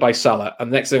times headed by Salah,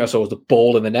 and the next thing I saw was the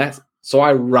ball in the net. So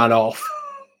I ran off,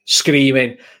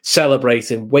 screaming,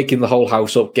 celebrating, waking the whole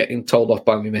house up, getting told off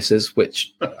by my missus,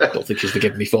 which I don't think she's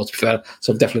forgiven me for, to be fair.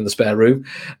 So I'm definitely in the spare room.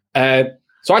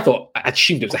 So I thought, I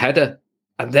assumed it was a header.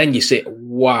 And then you see,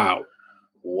 wow.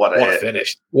 What a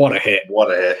finish. What a hit.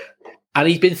 What a hit. And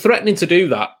he's been threatening to do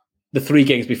that the 3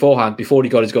 games beforehand, before he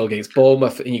got his goal against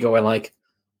Bournemouth. And you're going like,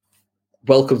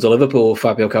 welcome to Liverpool,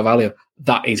 Fabio Carvalho.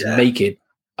 That is making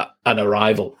an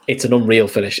arrival. It's an unreal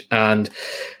finish. And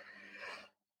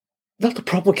not the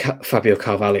problem with Fabio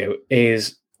Carvalho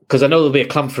is, because I know there'll be a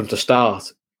clamp for him to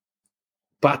start,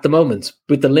 but at the moment,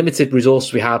 with the limited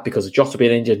resources we have because of Jota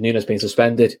being injured, Nunes being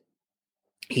suspended,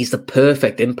 he's the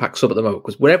perfect impact sub at the moment.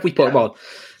 Because wherever we put him on,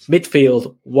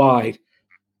 midfield, wide,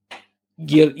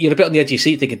 you're a bit on the edge of your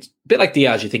seat thinking, a bit like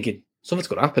Diaz, you're thinking, something's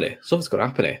going to happen here. Something's going to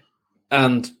happen here.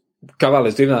 And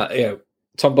Carvalho's doing that.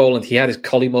 Tom Boland, he had his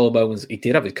Collymore moments. He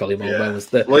did have his Collymore moments.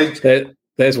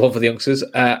 There's one for the youngsters.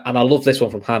 And I love this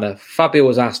one from Hannah. Fabio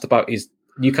was asked about his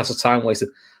Newcastle time wasted.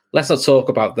 Let's not talk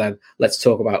about them. Let's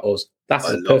talk about us. That's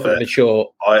a perfect, mature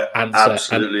answer. I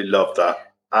absolutely love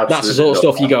that. Absolutely, that's the sort of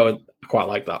stuff you go, and I quite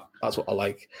like that. That's what I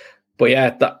like. But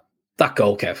yeah, that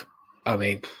goal, Kev. I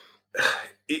mean,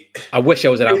 I wish I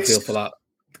was at Anfield for that.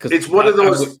 Because it's one of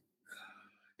those.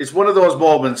 It's one of those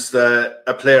moments that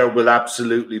a player will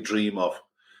absolutely dream of.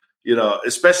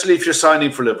 Especially if you're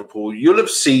signing for Liverpool, you'll have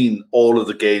seen all of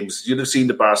the games. You'll have seen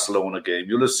the Barcelona game.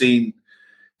 You'll have seen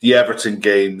the Everton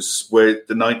games where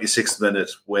the 96th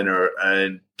minute winner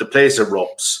and the place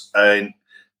erupts. And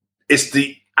it's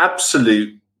the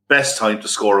absolute best time to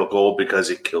score a goal because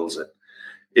it kills it.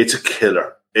 It's a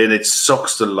killer and it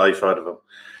sucks the life out of him.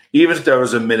 Even if there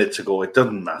was a minute to go, it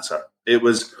doesn't matter.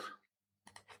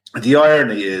 The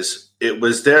irony is, it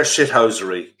was their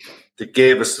shithousery that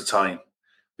gave us the time.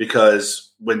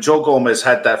 Because when Joe Gomez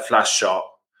had that flash shot,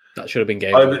 that should have been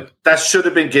game over. That should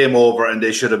have been game over, and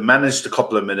they should have managed a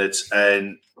couple of minutes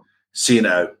and seen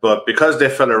it out. But because they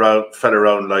fell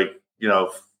around like,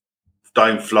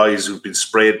 dying flies who've been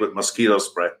sprayed with mosquito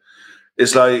spray,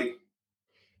 it's like,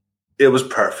 it was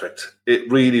perfect.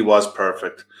 It really was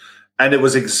perfect. And it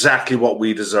was exactly what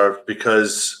we deserved,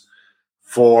 because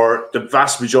for the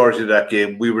vast majority of that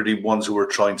game, we were the ones who were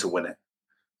trying to win it.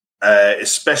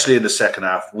 Especially in the second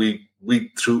half, we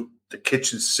threw the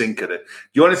kitchen sink at it.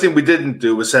 The only thing we didn't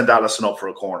do was send Alisson up for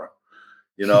a corner,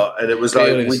 and it was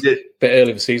like we did. Bit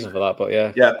early in the season for that, but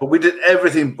yeah. Yeah, but we did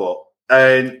everything but.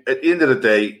 And at the end of the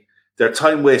day, their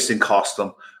time wasting cost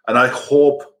them. And I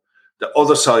hope the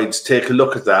other sides take a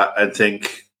look at that and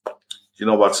think,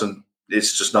 Watson,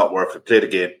 it's just not worth it. Play the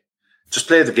game. Just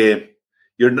play the game.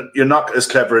 You're not as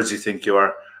clever as you think you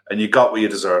are, and you got what you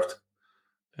deserved.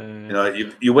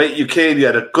 You came, you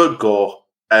had a good goal,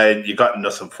 and you got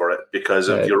nothing for it because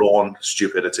of your own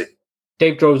stupidity.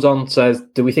 Dave Drozon says,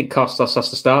 do we think Kostas has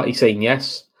to start? He's saying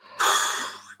yes.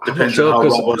 Depends on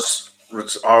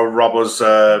how Robbo's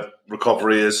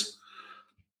recovery is.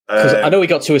 Because I know he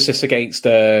got 2 assists against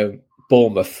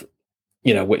Bournemouth,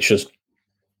 which was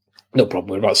no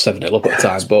problem. We were about 7-0 up at the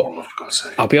time. But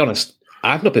I'll be honest,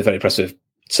 I've not been very impressed with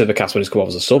Tsimikas when he's come off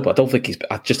as a sub. I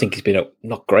just think he's been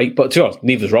not great. But to be honest,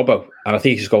 neither's Robbo. And I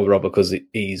think he's just gone with Robbo because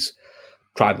he's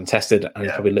tried and tested and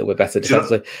he's probably a little bit better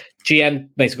defensively. GM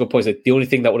makes a good point. The only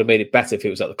thing that would have made it better if it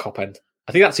was at the Kop end.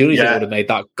 I think that's the only thing that would have made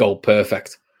that goal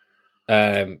perfect.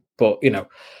 But,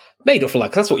 made up for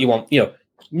that. That's what you want.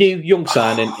 New, young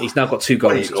signing. He's now got 2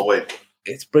 goals. Where are you going?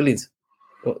 It's brilliant.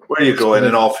 But where are you going,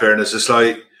 in all fairness? It's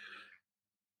like,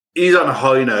 he's on a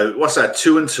high now. What's that?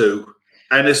 2-2.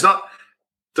 And it's not...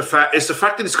 It's the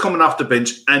fact that he's coming off the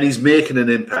bench and he's making an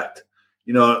impact.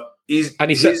 He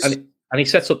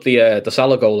sets up the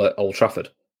Salah goal at Old Trafford.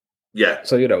 Yeah.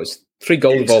 So it's 3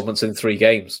 goal involvements in 3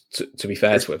 games. To be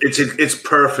fair to him, it's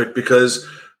perfect, because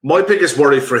my biggest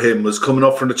worry for him was coming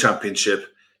up from the Championship.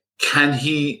 Can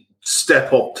he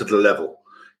step up to the level?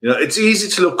 It's easy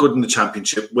to look good in the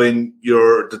Championship when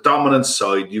you're the dominant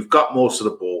side. You've got most of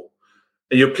the ball,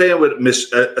 and you're playing with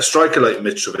a striker like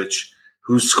Mitrovic,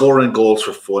 who's scoring goals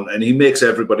for fun, and he makes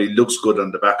everybody looks good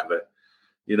on the back of it.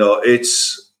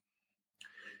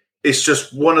 it's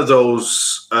just one of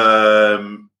those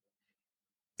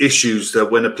issues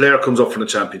that when a player comes up from the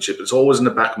championship, it's always in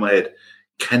the back of my head,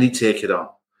 can he take it on?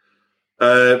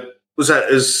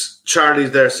 Is Charlie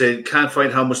there saying, can't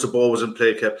find how much the ball was in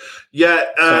play, Kev?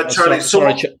 Yeah, Charlie.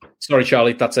 Sorry,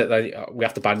 Charlie, that's it. We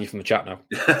have to ban you from the chat now.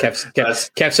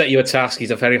 Kev set you a task. He's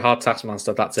a very hard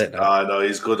taskmaster. That's it now. I know,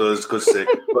 he's good. He's good stick.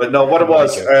 But no, what it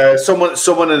was,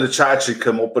 someone in the chat actually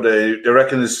came up with they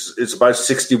reckon it's about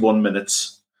 61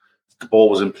 minutes the ball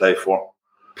was in play for.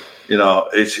 You know,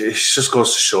 it just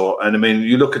goes to show. And I mean,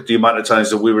 you look at the amount of times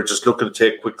that we were just looking to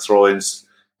take quick throw-ins,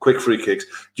 quick free kicks.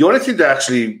 The only thing that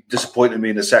actually disappointed me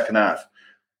in the second half,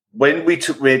 when we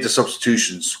made the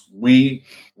substitutions, we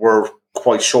were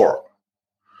quite short,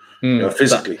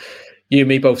 physically. You and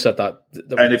me both said that.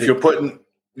 And if you're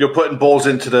putting balls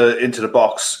into the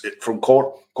box from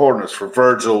corners for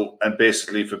Virgil and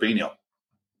basically Fabinho,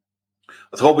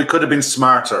 I thought we could have been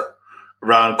smarter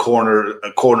around corner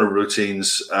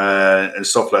routines and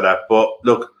stuff like that. But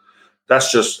look,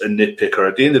 that's just a nitpicker.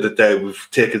 At the end of the day, we've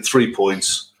taken 3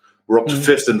 points. We're up to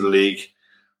fifth in the league.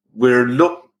 We're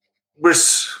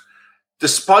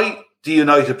despite the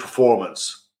United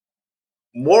performance,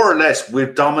 more or less,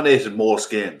 we've dominated most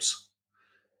games.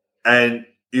 And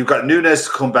you've got Nunes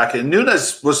to come back in.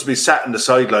 Nunes must be sat in the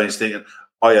sidelines thinking,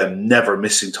 I am never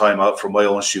missing time out from my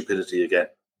own stupidity again.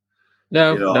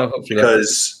 No,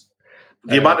 because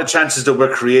the amount of chances that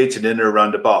we're creating in or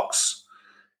around the box,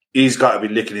 he's got to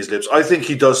be licking his lips. I think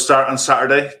he does start on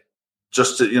Saturday.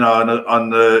 Just to,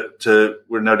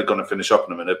 we're nearly going to finish up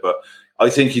in a minute, but I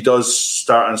think he does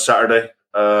start on Saturday.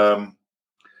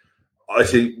 I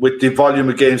think with the volume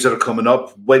of games that are coming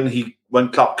up, when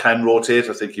Klopp can rotate,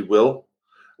 I think he will.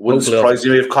 It wouldn't surprise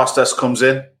me if Costas comes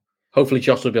in. Hopefully,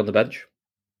 Josh will be on the bench.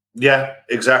 Yeah,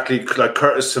 exactly. Like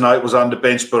Curtis tonight was on the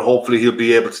bench, but hopefully he'll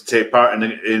be able to take part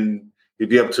he'll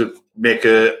be able to make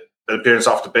an appearance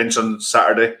off the bench on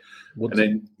Saturday, and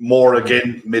then more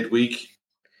again midweek.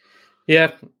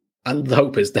 Yeah, and the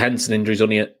hope is the Henderson injury is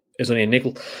only a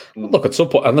nickel. Look, at some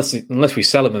point, unless we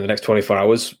sell him in the next 24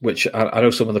 hours, which I know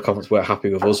some of the comments were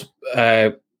happy with us.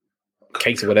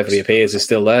 Keita, whenever he appears, is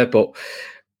still there, but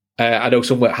I know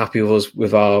some were happy with us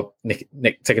with our Nick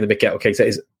taking the mick out of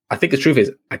Keita. I think the truth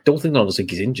is, I don't think none of us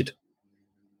think he's injured.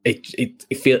 It's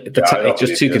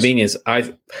just too convenient.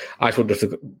 I wonder if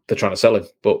they're trying to sell him,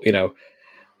 but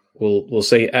we'll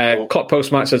see. Klopp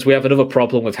post-match says we have another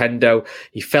problem with Hendo.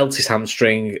 He felt his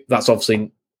hamstring. That's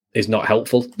obviously is not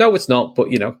helpful. No, it's not. But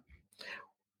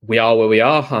we are where we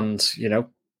are, and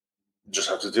just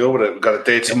have to deal with it. We've got a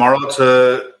day tomorrow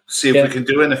to see if we can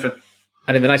do anything.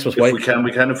 And in the nicest way, if we can. If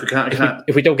we can't, we can't.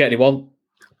 If we don't get anyone,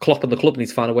 Klopp and the club need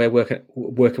to find a way of working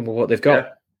with what they've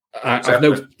got. Yeah,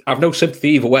 exactly. I've no sympathy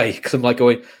either way, because I'm like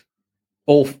going,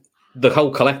 the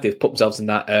whole collective put themselves in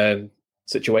that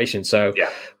situation. So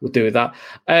we'll do with that.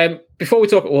 Before we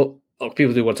talk,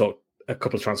 people do want to talk a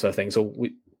couple of transfer things, so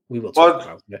we will talk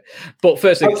about it. But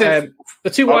firstly, the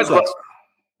two wide lads,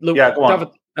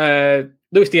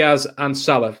 Luis Diaz and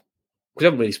Salah, we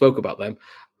haven't really spoke about them.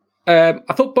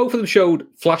 I thought both of them showed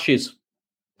flashes.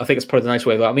 I think it's probably the nice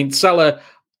way of that. I mean, Salah,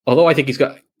 although I think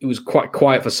he was quite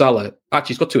quiet for Salah,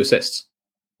 actually he's got 2 assists.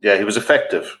 Yeah, he was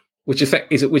effective. Which is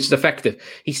effective.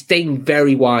 He's staying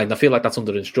very wide. I feel like that's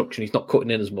under instruction. He's not cutting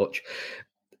in as much.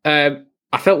 I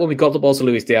felt when we got the balls to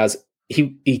Luis Diaz,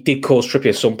 he did cause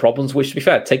Trippier some problems, which, to be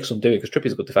fair, it takes some doing because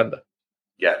Trippier's a good defender.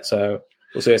 Yeah. So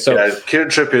we'll see. So Kieran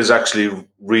Trippier has actually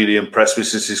really impressed me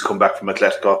since he's come back from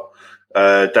Atletico.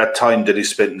 That time that he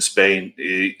spent in Spain,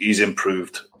 he's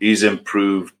improved. He's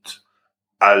improved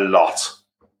a lot.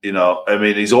 I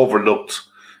mean, he's overlooked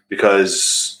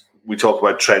because we talk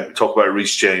about Trent, we talk about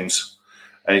Reece James,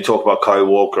 and you talk about Kyle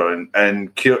Walker,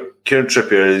 and Kieran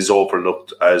Trippier is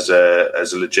overlooked as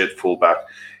a legit fullback.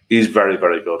 He's very,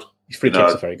 very good. His free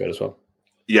kicks are very good as well.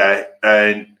 Yeah,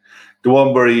 and the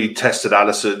one where he tested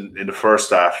Alisson in the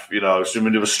first half, it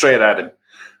was straight at him.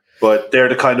 But they're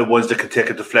the kind of ones that can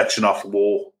take a deflection off the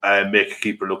wall and make a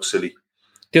keeper look silly.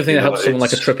 The other thing that helps someone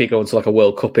like a Trippier go into like a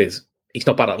World Cup is he's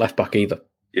not bad at left back either.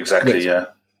 Exactly, yeah.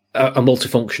 A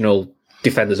multifunctional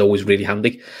defender is always really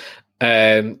handy.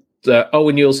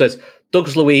 Owen Newell says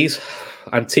Douglas Luiz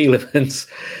and Tielemans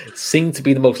seem to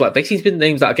be the most likely. They seem to be the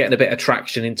names that are getting a bit of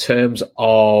traction in terms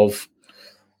of.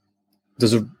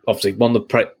 Obviously one of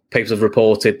the papers have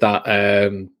reported that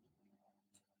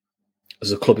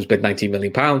as a club has bid £19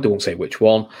 million. They won't say which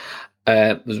one.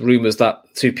 There's rumours that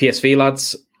 2 PSV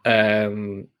lads,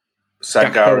 Sangare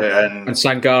and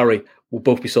Sangare, will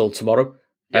both be sold tomorrow.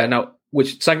 Yeah. Now,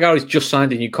 which Sangare's just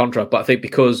signed a new contract, but I think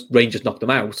because Rangers knocked them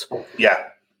out,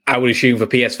 I would assume for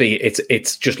PSV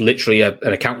it's just literally an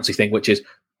accountancy thing, which is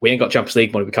we ain't got Champions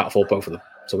League money. We can't afford both of them,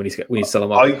 so we need to sell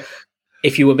them off.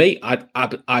 If you were me, I'd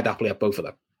happily have both of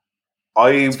them.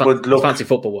 Would look fancy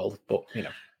football world, but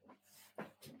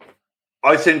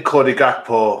I think Cody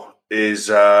Gakpo is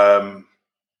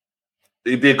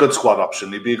he'd be a good squad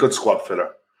option. He'd be a good squad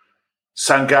filler.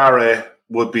 Sangare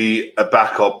would be a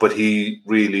backup, but he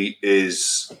really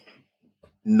is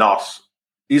not.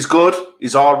 He's good.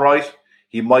 He's all right.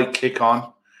 He might kick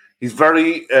on. He's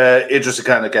very Idrissa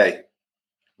Gana Gueye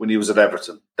when he was at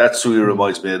Everton. That's who he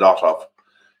reminds me a lot of.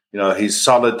 He's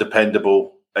solid,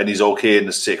 dependable, and he's okay in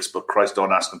the six, but Christ,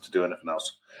 don't ask him to do anything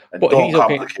else. And don't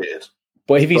complicate it.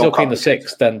 But if he's okay in the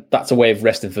six, then that's a way of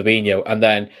resting Fabinho, and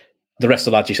then the rest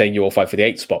of the lads you're saying you all fight for the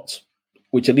 8 spots,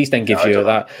 which at least then gives you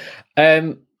that.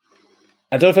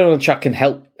 I don't know if anyone in the chat can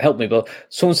help me, but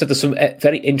someone said there's some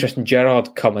very interesting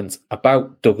Gerrard comments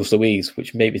about Douglas Luiz,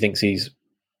 which maybe thinks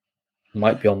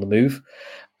might be on the move.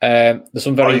 There's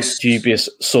some very dubious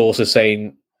sources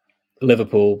saying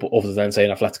Liverpool, but other than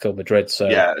saying Atletico Madrid. So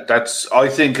yeah, I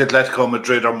think Atletico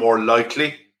Madrid are more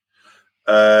likely.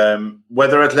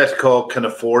 Whether Atletico can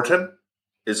afford him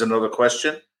is another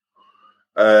question.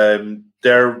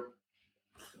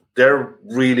 They're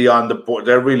really on the board.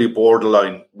 They're really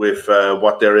borderline with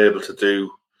what they're able to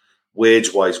do,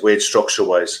 wage structure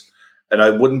wise. And I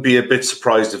wouldn't be a bit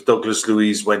surprised if Douglas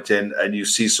Luiz went in and you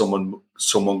see someone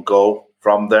go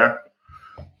from there.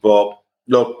 But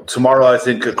look, tomorrow I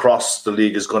think across the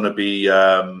league is going to be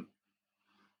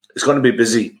it's going to be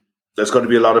busy. There's going to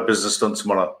be a lot of business done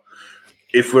tomorrow.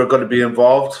 If we're going to be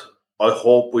involved, I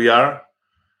hope we are.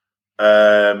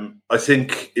 I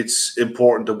think it's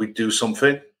important that we do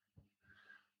something,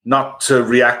 not to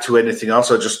react to anything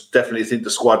else. I just definitely think the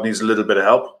squad needs a little bit of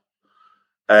help.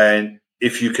 And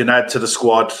if you can add to the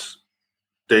squad,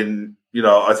 then,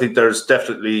 I think there's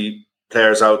definitely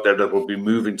players out there that will be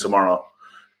moving tomorrow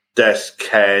that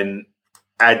can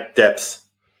add depth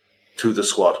to the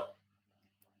squad.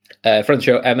 Friend of the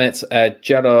show, Emmett,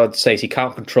 Gerrard says he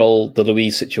can't control the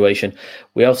Luiz situation.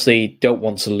 We obviously don't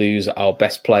want to lose our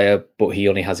best player, but he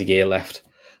only has a year left.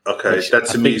 Okay, that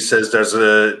to me says there's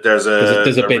a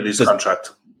release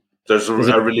contract. There's a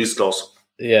release clause.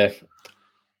 Yeah,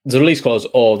 there's a release clause,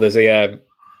 or there's a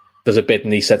bid,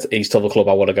 and he's told the club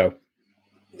I want to go.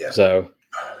 Yeah. So,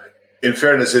 in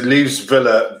fairness, it leaves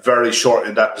Villa very short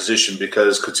in that position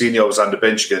because Coutinho was on the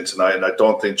bench again tonight, and I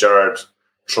don't think Gerrard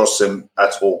trusts him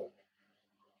at all.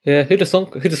 Yeah, who'd have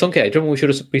thunk it? Do you remember we should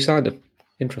have re-signed him?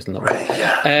 Interesting that one.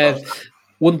 Yeah.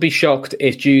 Wouldn't be shocked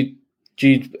if Jude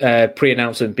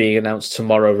pre-announcement being announced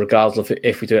tomorrow, regardless of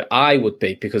if we do it. I would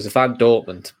be, because if I'm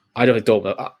Dortmund, I don't think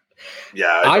Dortmund.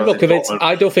 I'm not convinced.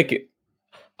 I don't think it.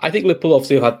 I think Liverpool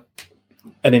obviously have had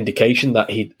an indication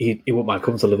that he wouldn't mind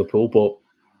coming to Liverpool, but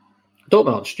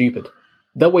Dortmund aren't stupid.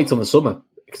 They'll wait till the summer,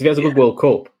 because if he has a good World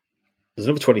Cup, there's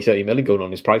another 20-30 million going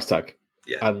on his price tag.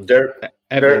 Yeah, and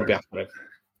everyone will be after him.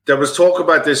 There was talk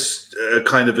about this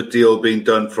kind of a deal being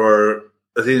done for,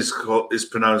 I think it's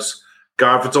pronounced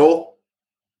Gvardiol.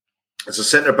 It's a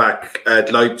centre-back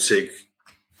at Leipzig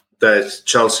that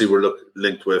Chelsea were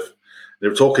linked with. They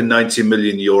were talking 90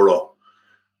 million euro.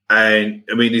 And,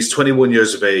 I mean, he's 21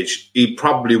 years of age. He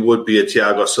probably would be a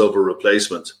Thiago Silva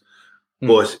replacement.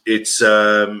 But it's...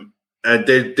 and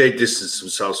they distanced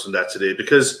themselves from that today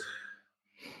because,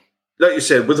 like you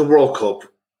said, with the World Cup,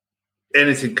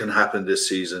 anything can happen this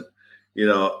season,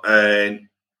 and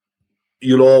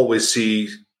you'll always see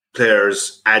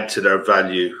players add to their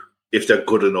value if they're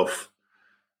good enough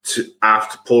to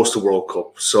after post the World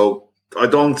Cup. So I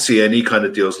don't see any kind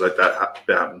of deals like that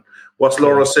happen. What's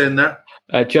Laura saying there?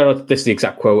 Gerrard, this is the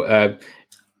exact quote.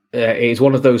 It's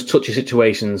one of those touchy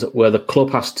situations where the club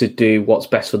has to do what's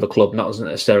best for the club, not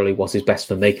necessarily what is best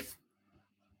for me.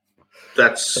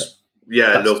 That's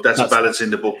a balancing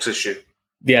the books issue.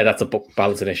 Yeah, that's a book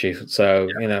balancing issue. So,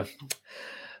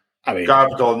 I mean,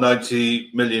 Gvardiol 90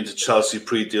 million to Chelsea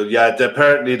pre-deal. Yeah,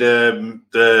 apparently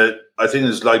the I think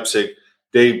it's Leipzig.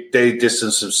 They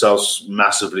distance themselves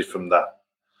massively from that.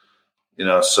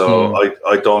 So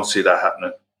I don't see that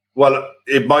happening. Well,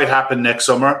 it might happen next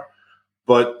summer,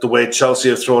 but the way Chelsea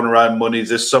have thrown around money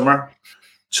this summer,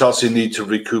 Chelsea need to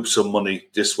recoup some money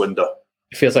this window.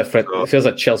 It feels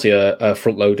like Chelsea are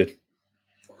front loaded.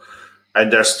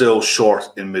 And they're still short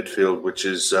in midfield, which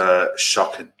is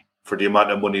shocking for the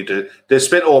amount of money they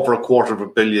spent over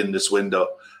 $250 million this window,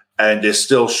 and they're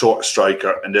still short a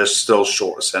striker, and they're still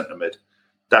short a centre mid.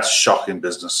 That's shocking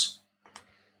business.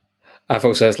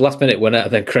 Afo says last minute winner,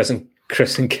 and then Chris and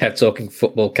Kev talking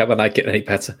football. Can I get any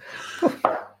better?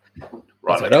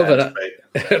 Right, over that.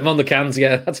 I'm on the cans.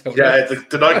 Yeah, that's over. Yeah,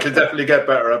 the night can definitely get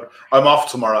better. I'm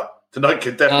off tomorrow. Tonight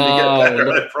can definitely get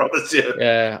better, I promise you.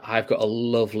 Yeah, I've got a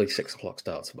lovely 6 o'clock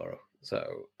start tomorrow.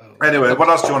 So anyway, what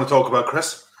else do you want to talk about,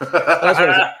 Chris?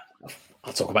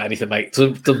 I'll talk about anything, mate.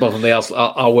 Doesn't bother me.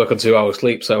 I'll work on 2 hours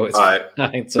sleep. So it's all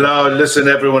right. No, listen,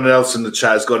 everyone else in the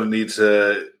chat is going to need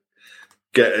to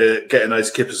get a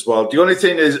nice kip as well. The only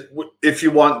thing is, if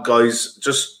you want, guys,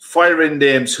 just fire in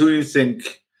names who you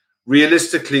think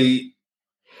realistically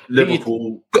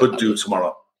Liverpool could do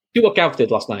tomorrow. Do what Gav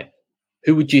did last night.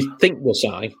 Who would you think will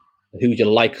sign? And who would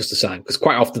you like us to sign? Because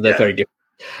quite often they're very different.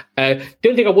 The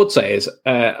only thing I would say is,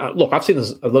 look, I've seen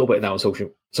this a little bit now on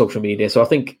social media, so I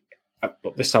think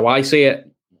this is how I see it.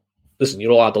 Listen,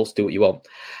 you're all adults, do what you want.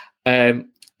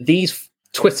 These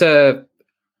Twitter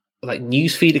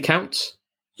newsfeed accounts,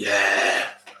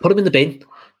 put them in the bin,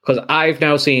 because I've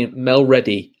now seen Mel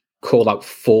Reddy call out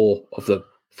 4 of them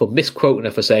for misquoting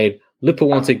her for saying Liverpool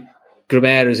wanted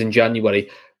Grameras in January,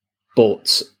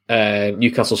 but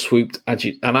Newcastle swooped,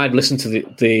 and I've listened to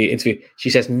the interview. She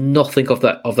says nothing of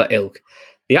that ilk.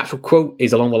 The actual quote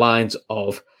is along the lines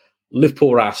of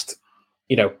Liverpool were asked,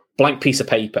 blank piece of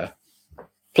paper,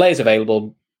 players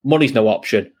available, money's no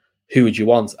option. Who would you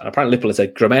want? And apparently Liverpool had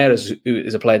said Grameras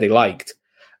is a player they liked,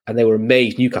 and they were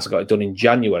amazed Newcastle got it done in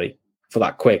January for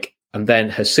that quick. And then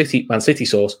her Man City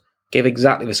source gave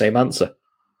exactly the same answer.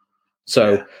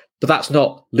 So. But that's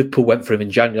not Liverpool went for him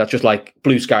in January. That's just like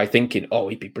blue sky thinking, oh,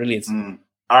 he'd be brilliant.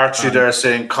 Archie there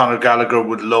saying Conor Gallagher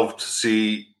would love to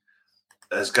see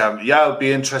as Gavin. Yeah, it would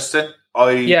be interesting.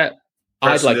 I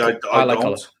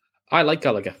like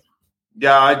Gallagher.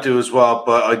 Yeah, I do as well,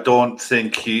 but I don't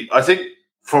think I think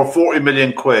for 40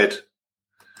 million quid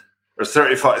or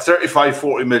 35,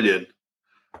 40 million,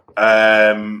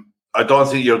 I don't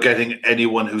think you're getting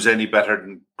anyone who's any better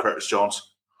than Curtis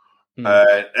Jones.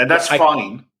 And that's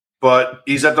fine. But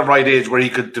he's at the right age where he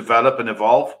could develop and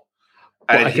evolve.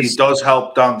 And he does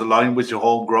help down the line with your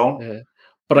homegrown. Yeah.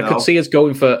 But I could see us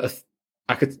going for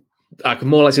I could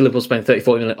more likely Liverpool spend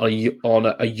 30-40 million on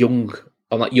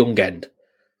that young end.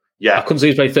 Yeah. I couldn't see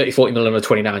us spending 30-40 million on a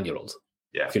 29-year-old.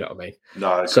 Yeah. If you know what I mean.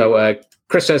 No. So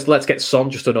Chris says, let's get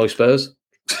Son just to annoy Spurs.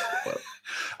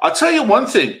 I'll tell you one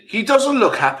thing. He doesn't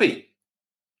look happy.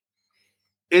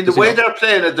 In the way they're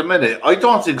playing at the minute, I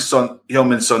don't think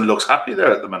Heung-min Son looks happy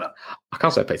there at the minute. I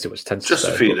can't say I pay too much attention. Just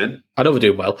a feeling. I know we're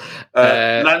doing well.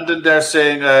 Landon there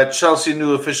saying Chelsea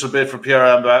new official bid for Pierre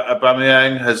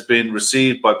Aubameyang has been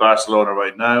received by Barcelona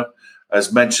right now.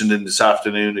 As mentioned in this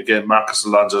afternoon, again, Marcus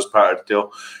Alonso is part of the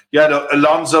deal. Yeah, no,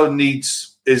 Alonso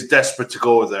is desperate to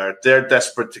go there. They're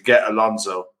desperate to get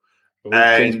Alonso.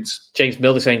 And James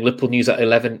Milner saying Liverpool news at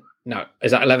 11. No, is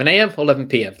that 11 a.m. or 11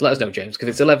 p.m.? Let us know, James, because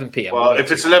if it's 11 p.m. Well,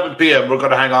 if it's 11 p.m., we're going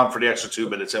to hang on for the extra 2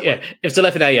 minutes. Yeah, if it's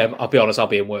 11 a.m., I'll be honest, I'll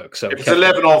be in work. So if it's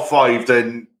 11:05,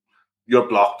 then you're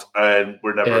blocked, and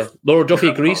we're never. Laura Duffy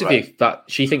agrees with you that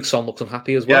she thinks Son looks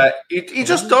unhappy as well. Yeah, he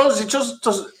just does. He just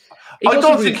doesn't. I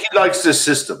don't think he likes this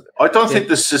system. I don't think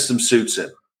this system suits him.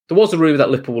 There was a rumour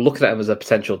that Liverpool were looking at him as a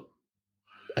potential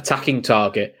attacking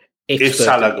target if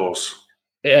Salah goes.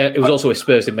 It was also if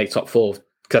Spurs didn't make top 4,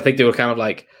 because I think they were kind of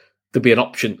like. There'd be an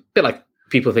option, a bit like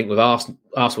people think with Arsenal,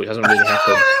 which hasn't really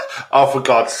happened. Oh, for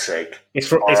God's sake. It's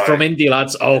from Indy,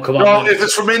 lads. Oh, come on. No, if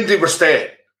it's from Indy, we're staying.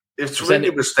 If it's from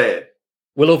Indy, we're staying.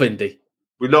 We love Indy.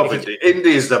 We love Indy. Indy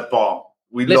is the bomb.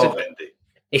 We love Indy.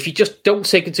 If you just don't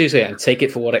take it too seriously and take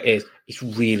it for what it is, it's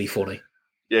really funny.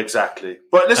 Yeah, exactly.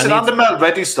 But listen, on the Mel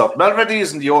Reddy stuff, Mel Reddy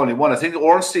isn't the only one. I think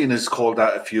Ornstein has called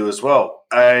out a few as well.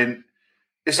 And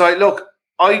it's like, look,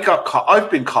 I've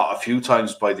been caught a few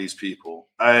times by these people,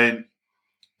 and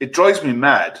it drives me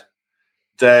mad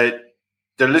that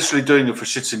they're literally doing it for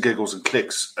shits and giggles and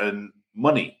clicks and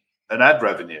money and ad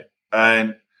revenue.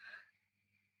 And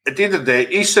at the end of the day,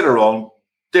 each to their own.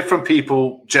 Different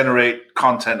people generate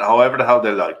content however the hell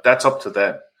they like. That's up to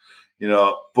them,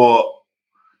 But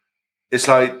it's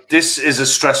like, this is a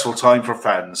stressful time for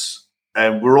fans,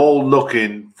 and we're all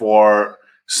looking for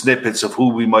snippets of who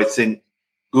we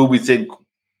think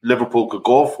Liverpool could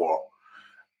go for.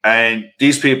 And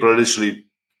these people are literally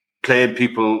playing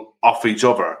people off each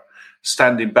other,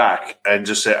 standing back and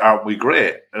just say, aren't we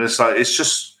great? And it's like, it's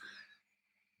just,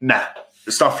 nah,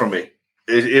 it's not for me.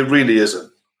 It really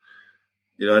isn't.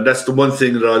 And that's the one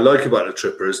thing that I like about the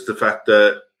Tripper is the fact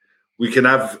that we can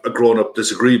have a grown-up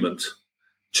disagreement,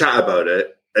 chat about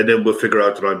it, and then we'll figure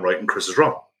out that I'm right and Chris is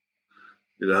wrong.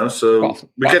 So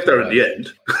we get there in the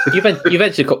end. you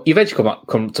eventually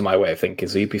come to my way of thinking,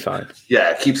 so you'd be fine.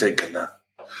 Yeah, keep thinking that.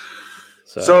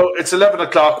 So it's 11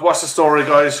 o'clock. What's the story,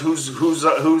 guys? Who's the?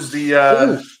 Do you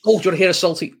want to hear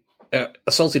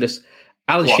a saltiness?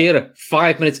 Alan Shearer,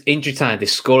 5 minutes injury time. They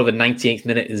score of the 98th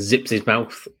minute and zips his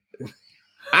mouth.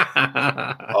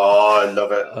 Oh, I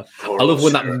love it. I love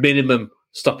when that minimum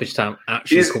stoppage time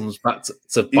actually comes back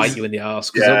to bite you in the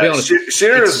arse. Because I'll be honest,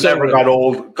 Shearer's never got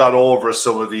over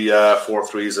some of the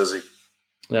 4-3s, has he?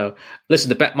 No. Listen,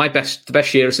 the best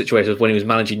Shearer situation was when he was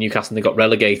managing Newcastle and they got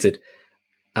relegated.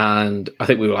 And I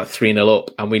think we were like 3-0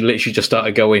 up, and we literally just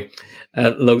started going.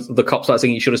 The cops started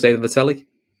singing, "You should have stayed on the telly."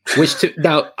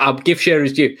 Now, I'll give Shearer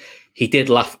his due. He did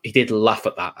laugh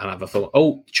at that, and have a thought.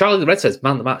 Oh, Charlie the Red says,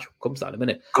 "Man the match." Comes that in a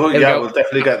minute. Good, yeah, we'll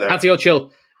definitely get there. Anti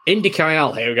chill. Indy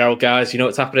Kyle. Here we go, guys. You know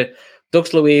what's happening.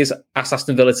 Douglas Luiz asked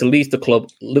Aston Villa to leave the club.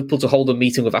 Liverpool to hold a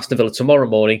meeting with Aston Villa tomorrow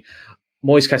morning.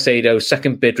 Moise Caicedo,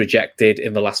 second bid rejected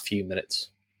in the last few minutes.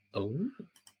 Oh,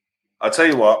 I'll tell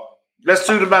you what. Let's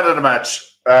do the man of the match.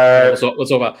 What's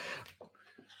all about?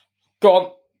 Go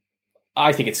on.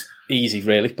 I think it's easy,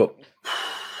 really, but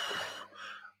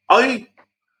do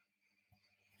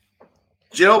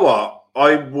you know what?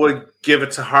 I would give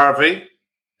it to Harvey.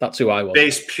 That's who I was.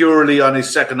 Based purely on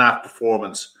his second half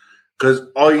performance. Because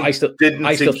I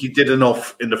didn't think he did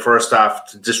enough in the first half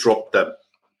to disrupt them.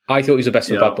 I thought he was the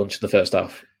best of the bad bunch in the first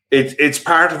half. It's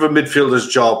part of a midfielder's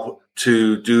job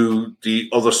to do the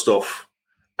other stuff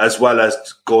as well as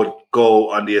go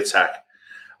on the attack.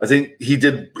 I think he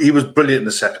was brilliant in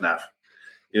the second half.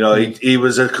 He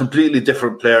was a completely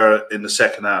different player in the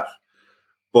second half.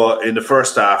 But in the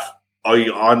first half, I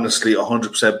honestly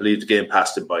 100% believe the game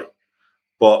passed him by.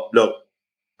 But look,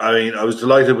 I mean, I was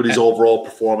delighted with his overall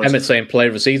performance. Emmett's saying player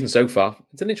of the season so far.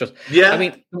 It's an interest. Yeah, I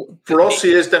mean, for us,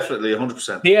 he is definitely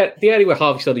 100%. The area where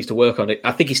Harvey still needs to work on it.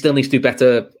 I think he still needs to do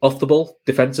better off the ball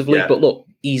defensively. Yeah. But look,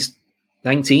 he's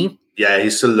 19. Yeah,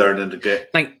 he's still learning the game.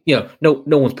 No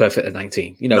one's perfect at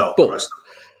 19.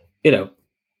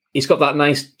 He's got that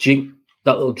nice jink,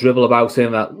 that little dribble about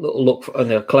him, that little look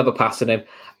and a clever pass in him.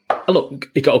 And look,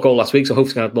 he got a goal last week, so hopefully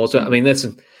he's going to have more to it. I mean,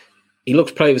 listen, he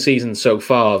looks player of the season so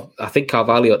far. I think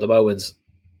Carvalho at the moment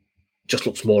just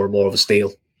looks more and more of a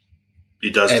steal.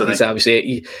 He does, doesn't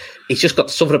he? He's just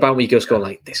got something about me. He goes going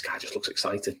like, this guy just looks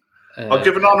excited. I'll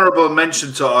give an honourable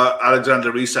mention to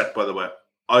Alexander Isak, by the way.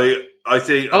 I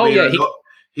think.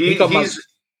 He's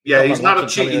not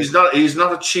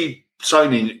a cheap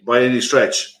signing by any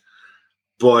stretch,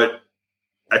 but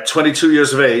at 23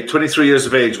 years of age,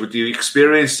 with the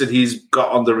experience that he's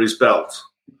got under his belt,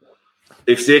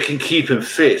 if they can keep him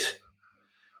fit,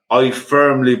 I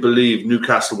firmly believe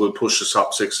Newcastle will push the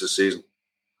top 6 this season.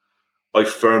 I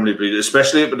firmly believe,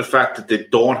 especially with the fact that they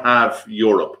don't have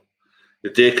Europe,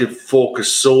 that they can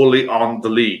focus solely on the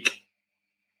league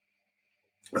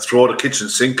and throw the kitchen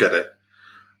sink at it.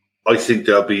 I think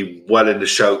they'll be well in the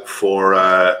shout for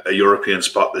a European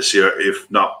spot this year, if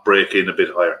not breaking a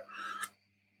bit higher.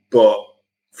 But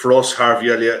for us,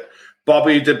 Harvey Elliott,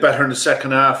 Bobby did better in the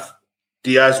second half.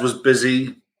 Diaz was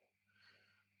busy.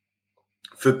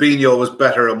 Fabinho was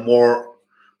better and more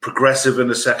progressive in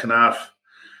the second half.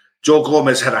 Joe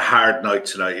Gomez had a hard night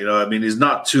tonight. There's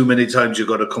not too many times you're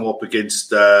going to come up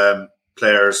against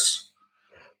players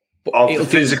of the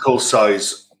physical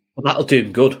size. Well, that'll do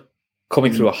him good.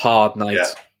 Coming through a hard night. Yeah.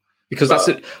 Because that's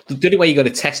it. The only way you're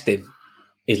going to test him,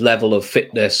 his level of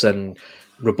fitness and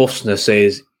robustness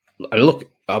is, and look,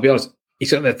 I'll be honest,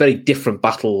 he's going to have a very different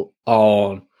battle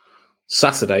on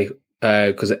Saturday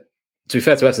because, to be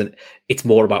fair to Everton, it's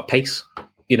more about pace.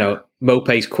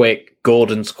 Mope's quick,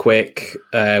 Gordon's quick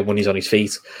when he's on his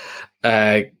feet,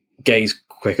 Gay's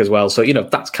quick as well. So,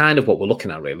 that's kind of what we're looking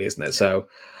at, really, isn't it? So,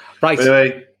 right.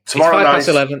 Anyway, tomorrow night,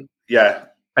 11. Yeah.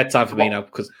 Bedtime for me now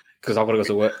because I've got to go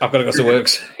to work. I've got to go to work.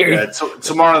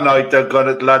 Tomorrow night, the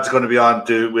lads are going to be on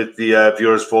with the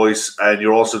viewer's voice, and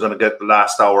you're also going to get the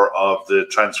last hour of the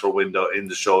transfer window in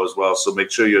the show as well. So make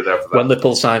sure you're there for that. When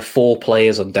Liverpool sign 4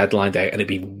 players on deadline day, and it'd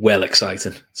be well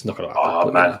exciting. It's not going to happen.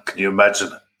 Oh man, can you imagine?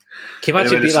 Can you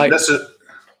imagine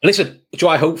listen, what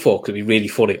I hope for could be really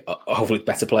funny. Hopefully,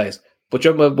 better players. But do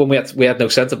you remember when we had no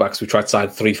centre backs? We tried to sign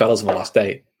 3 fellas on the last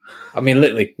day. I mean,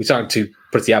 literally, we signed 2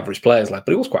 pretty average players, but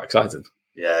it was quite exciting.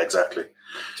 Yeah, exactly.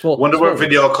 Wonder where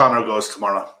Vinny O'Connor goes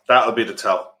tomorrow. That'll be the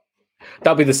tell.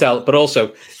 That'll be the tell. But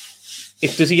also,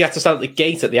 does he have to stand at the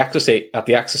gate at the access stick?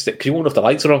 Because you won't know if the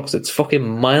lights are on because it's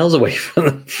fucking miles away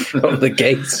from the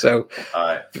gate. So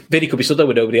Vinny could be stood there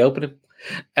with nobody opening.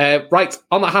 Right,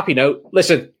 on that happy note,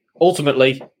 listen,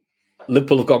 ultimately,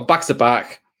 Liverpool have gone back to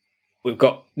back. We've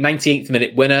got 98th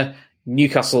minute winner.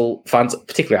 Newcastle fans,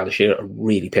 particularly Alan Shearer, are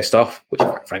really pissed off, which,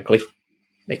 quite frankly,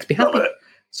 makes me happy.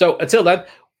 So until then,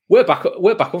 we're back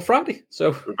on Friday.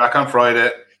 So we're back on Friday.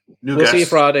 We'll see you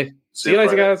Friday. See you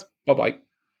later, guys. Bye-bye.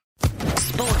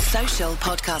 Sports Social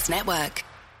Podcast Network.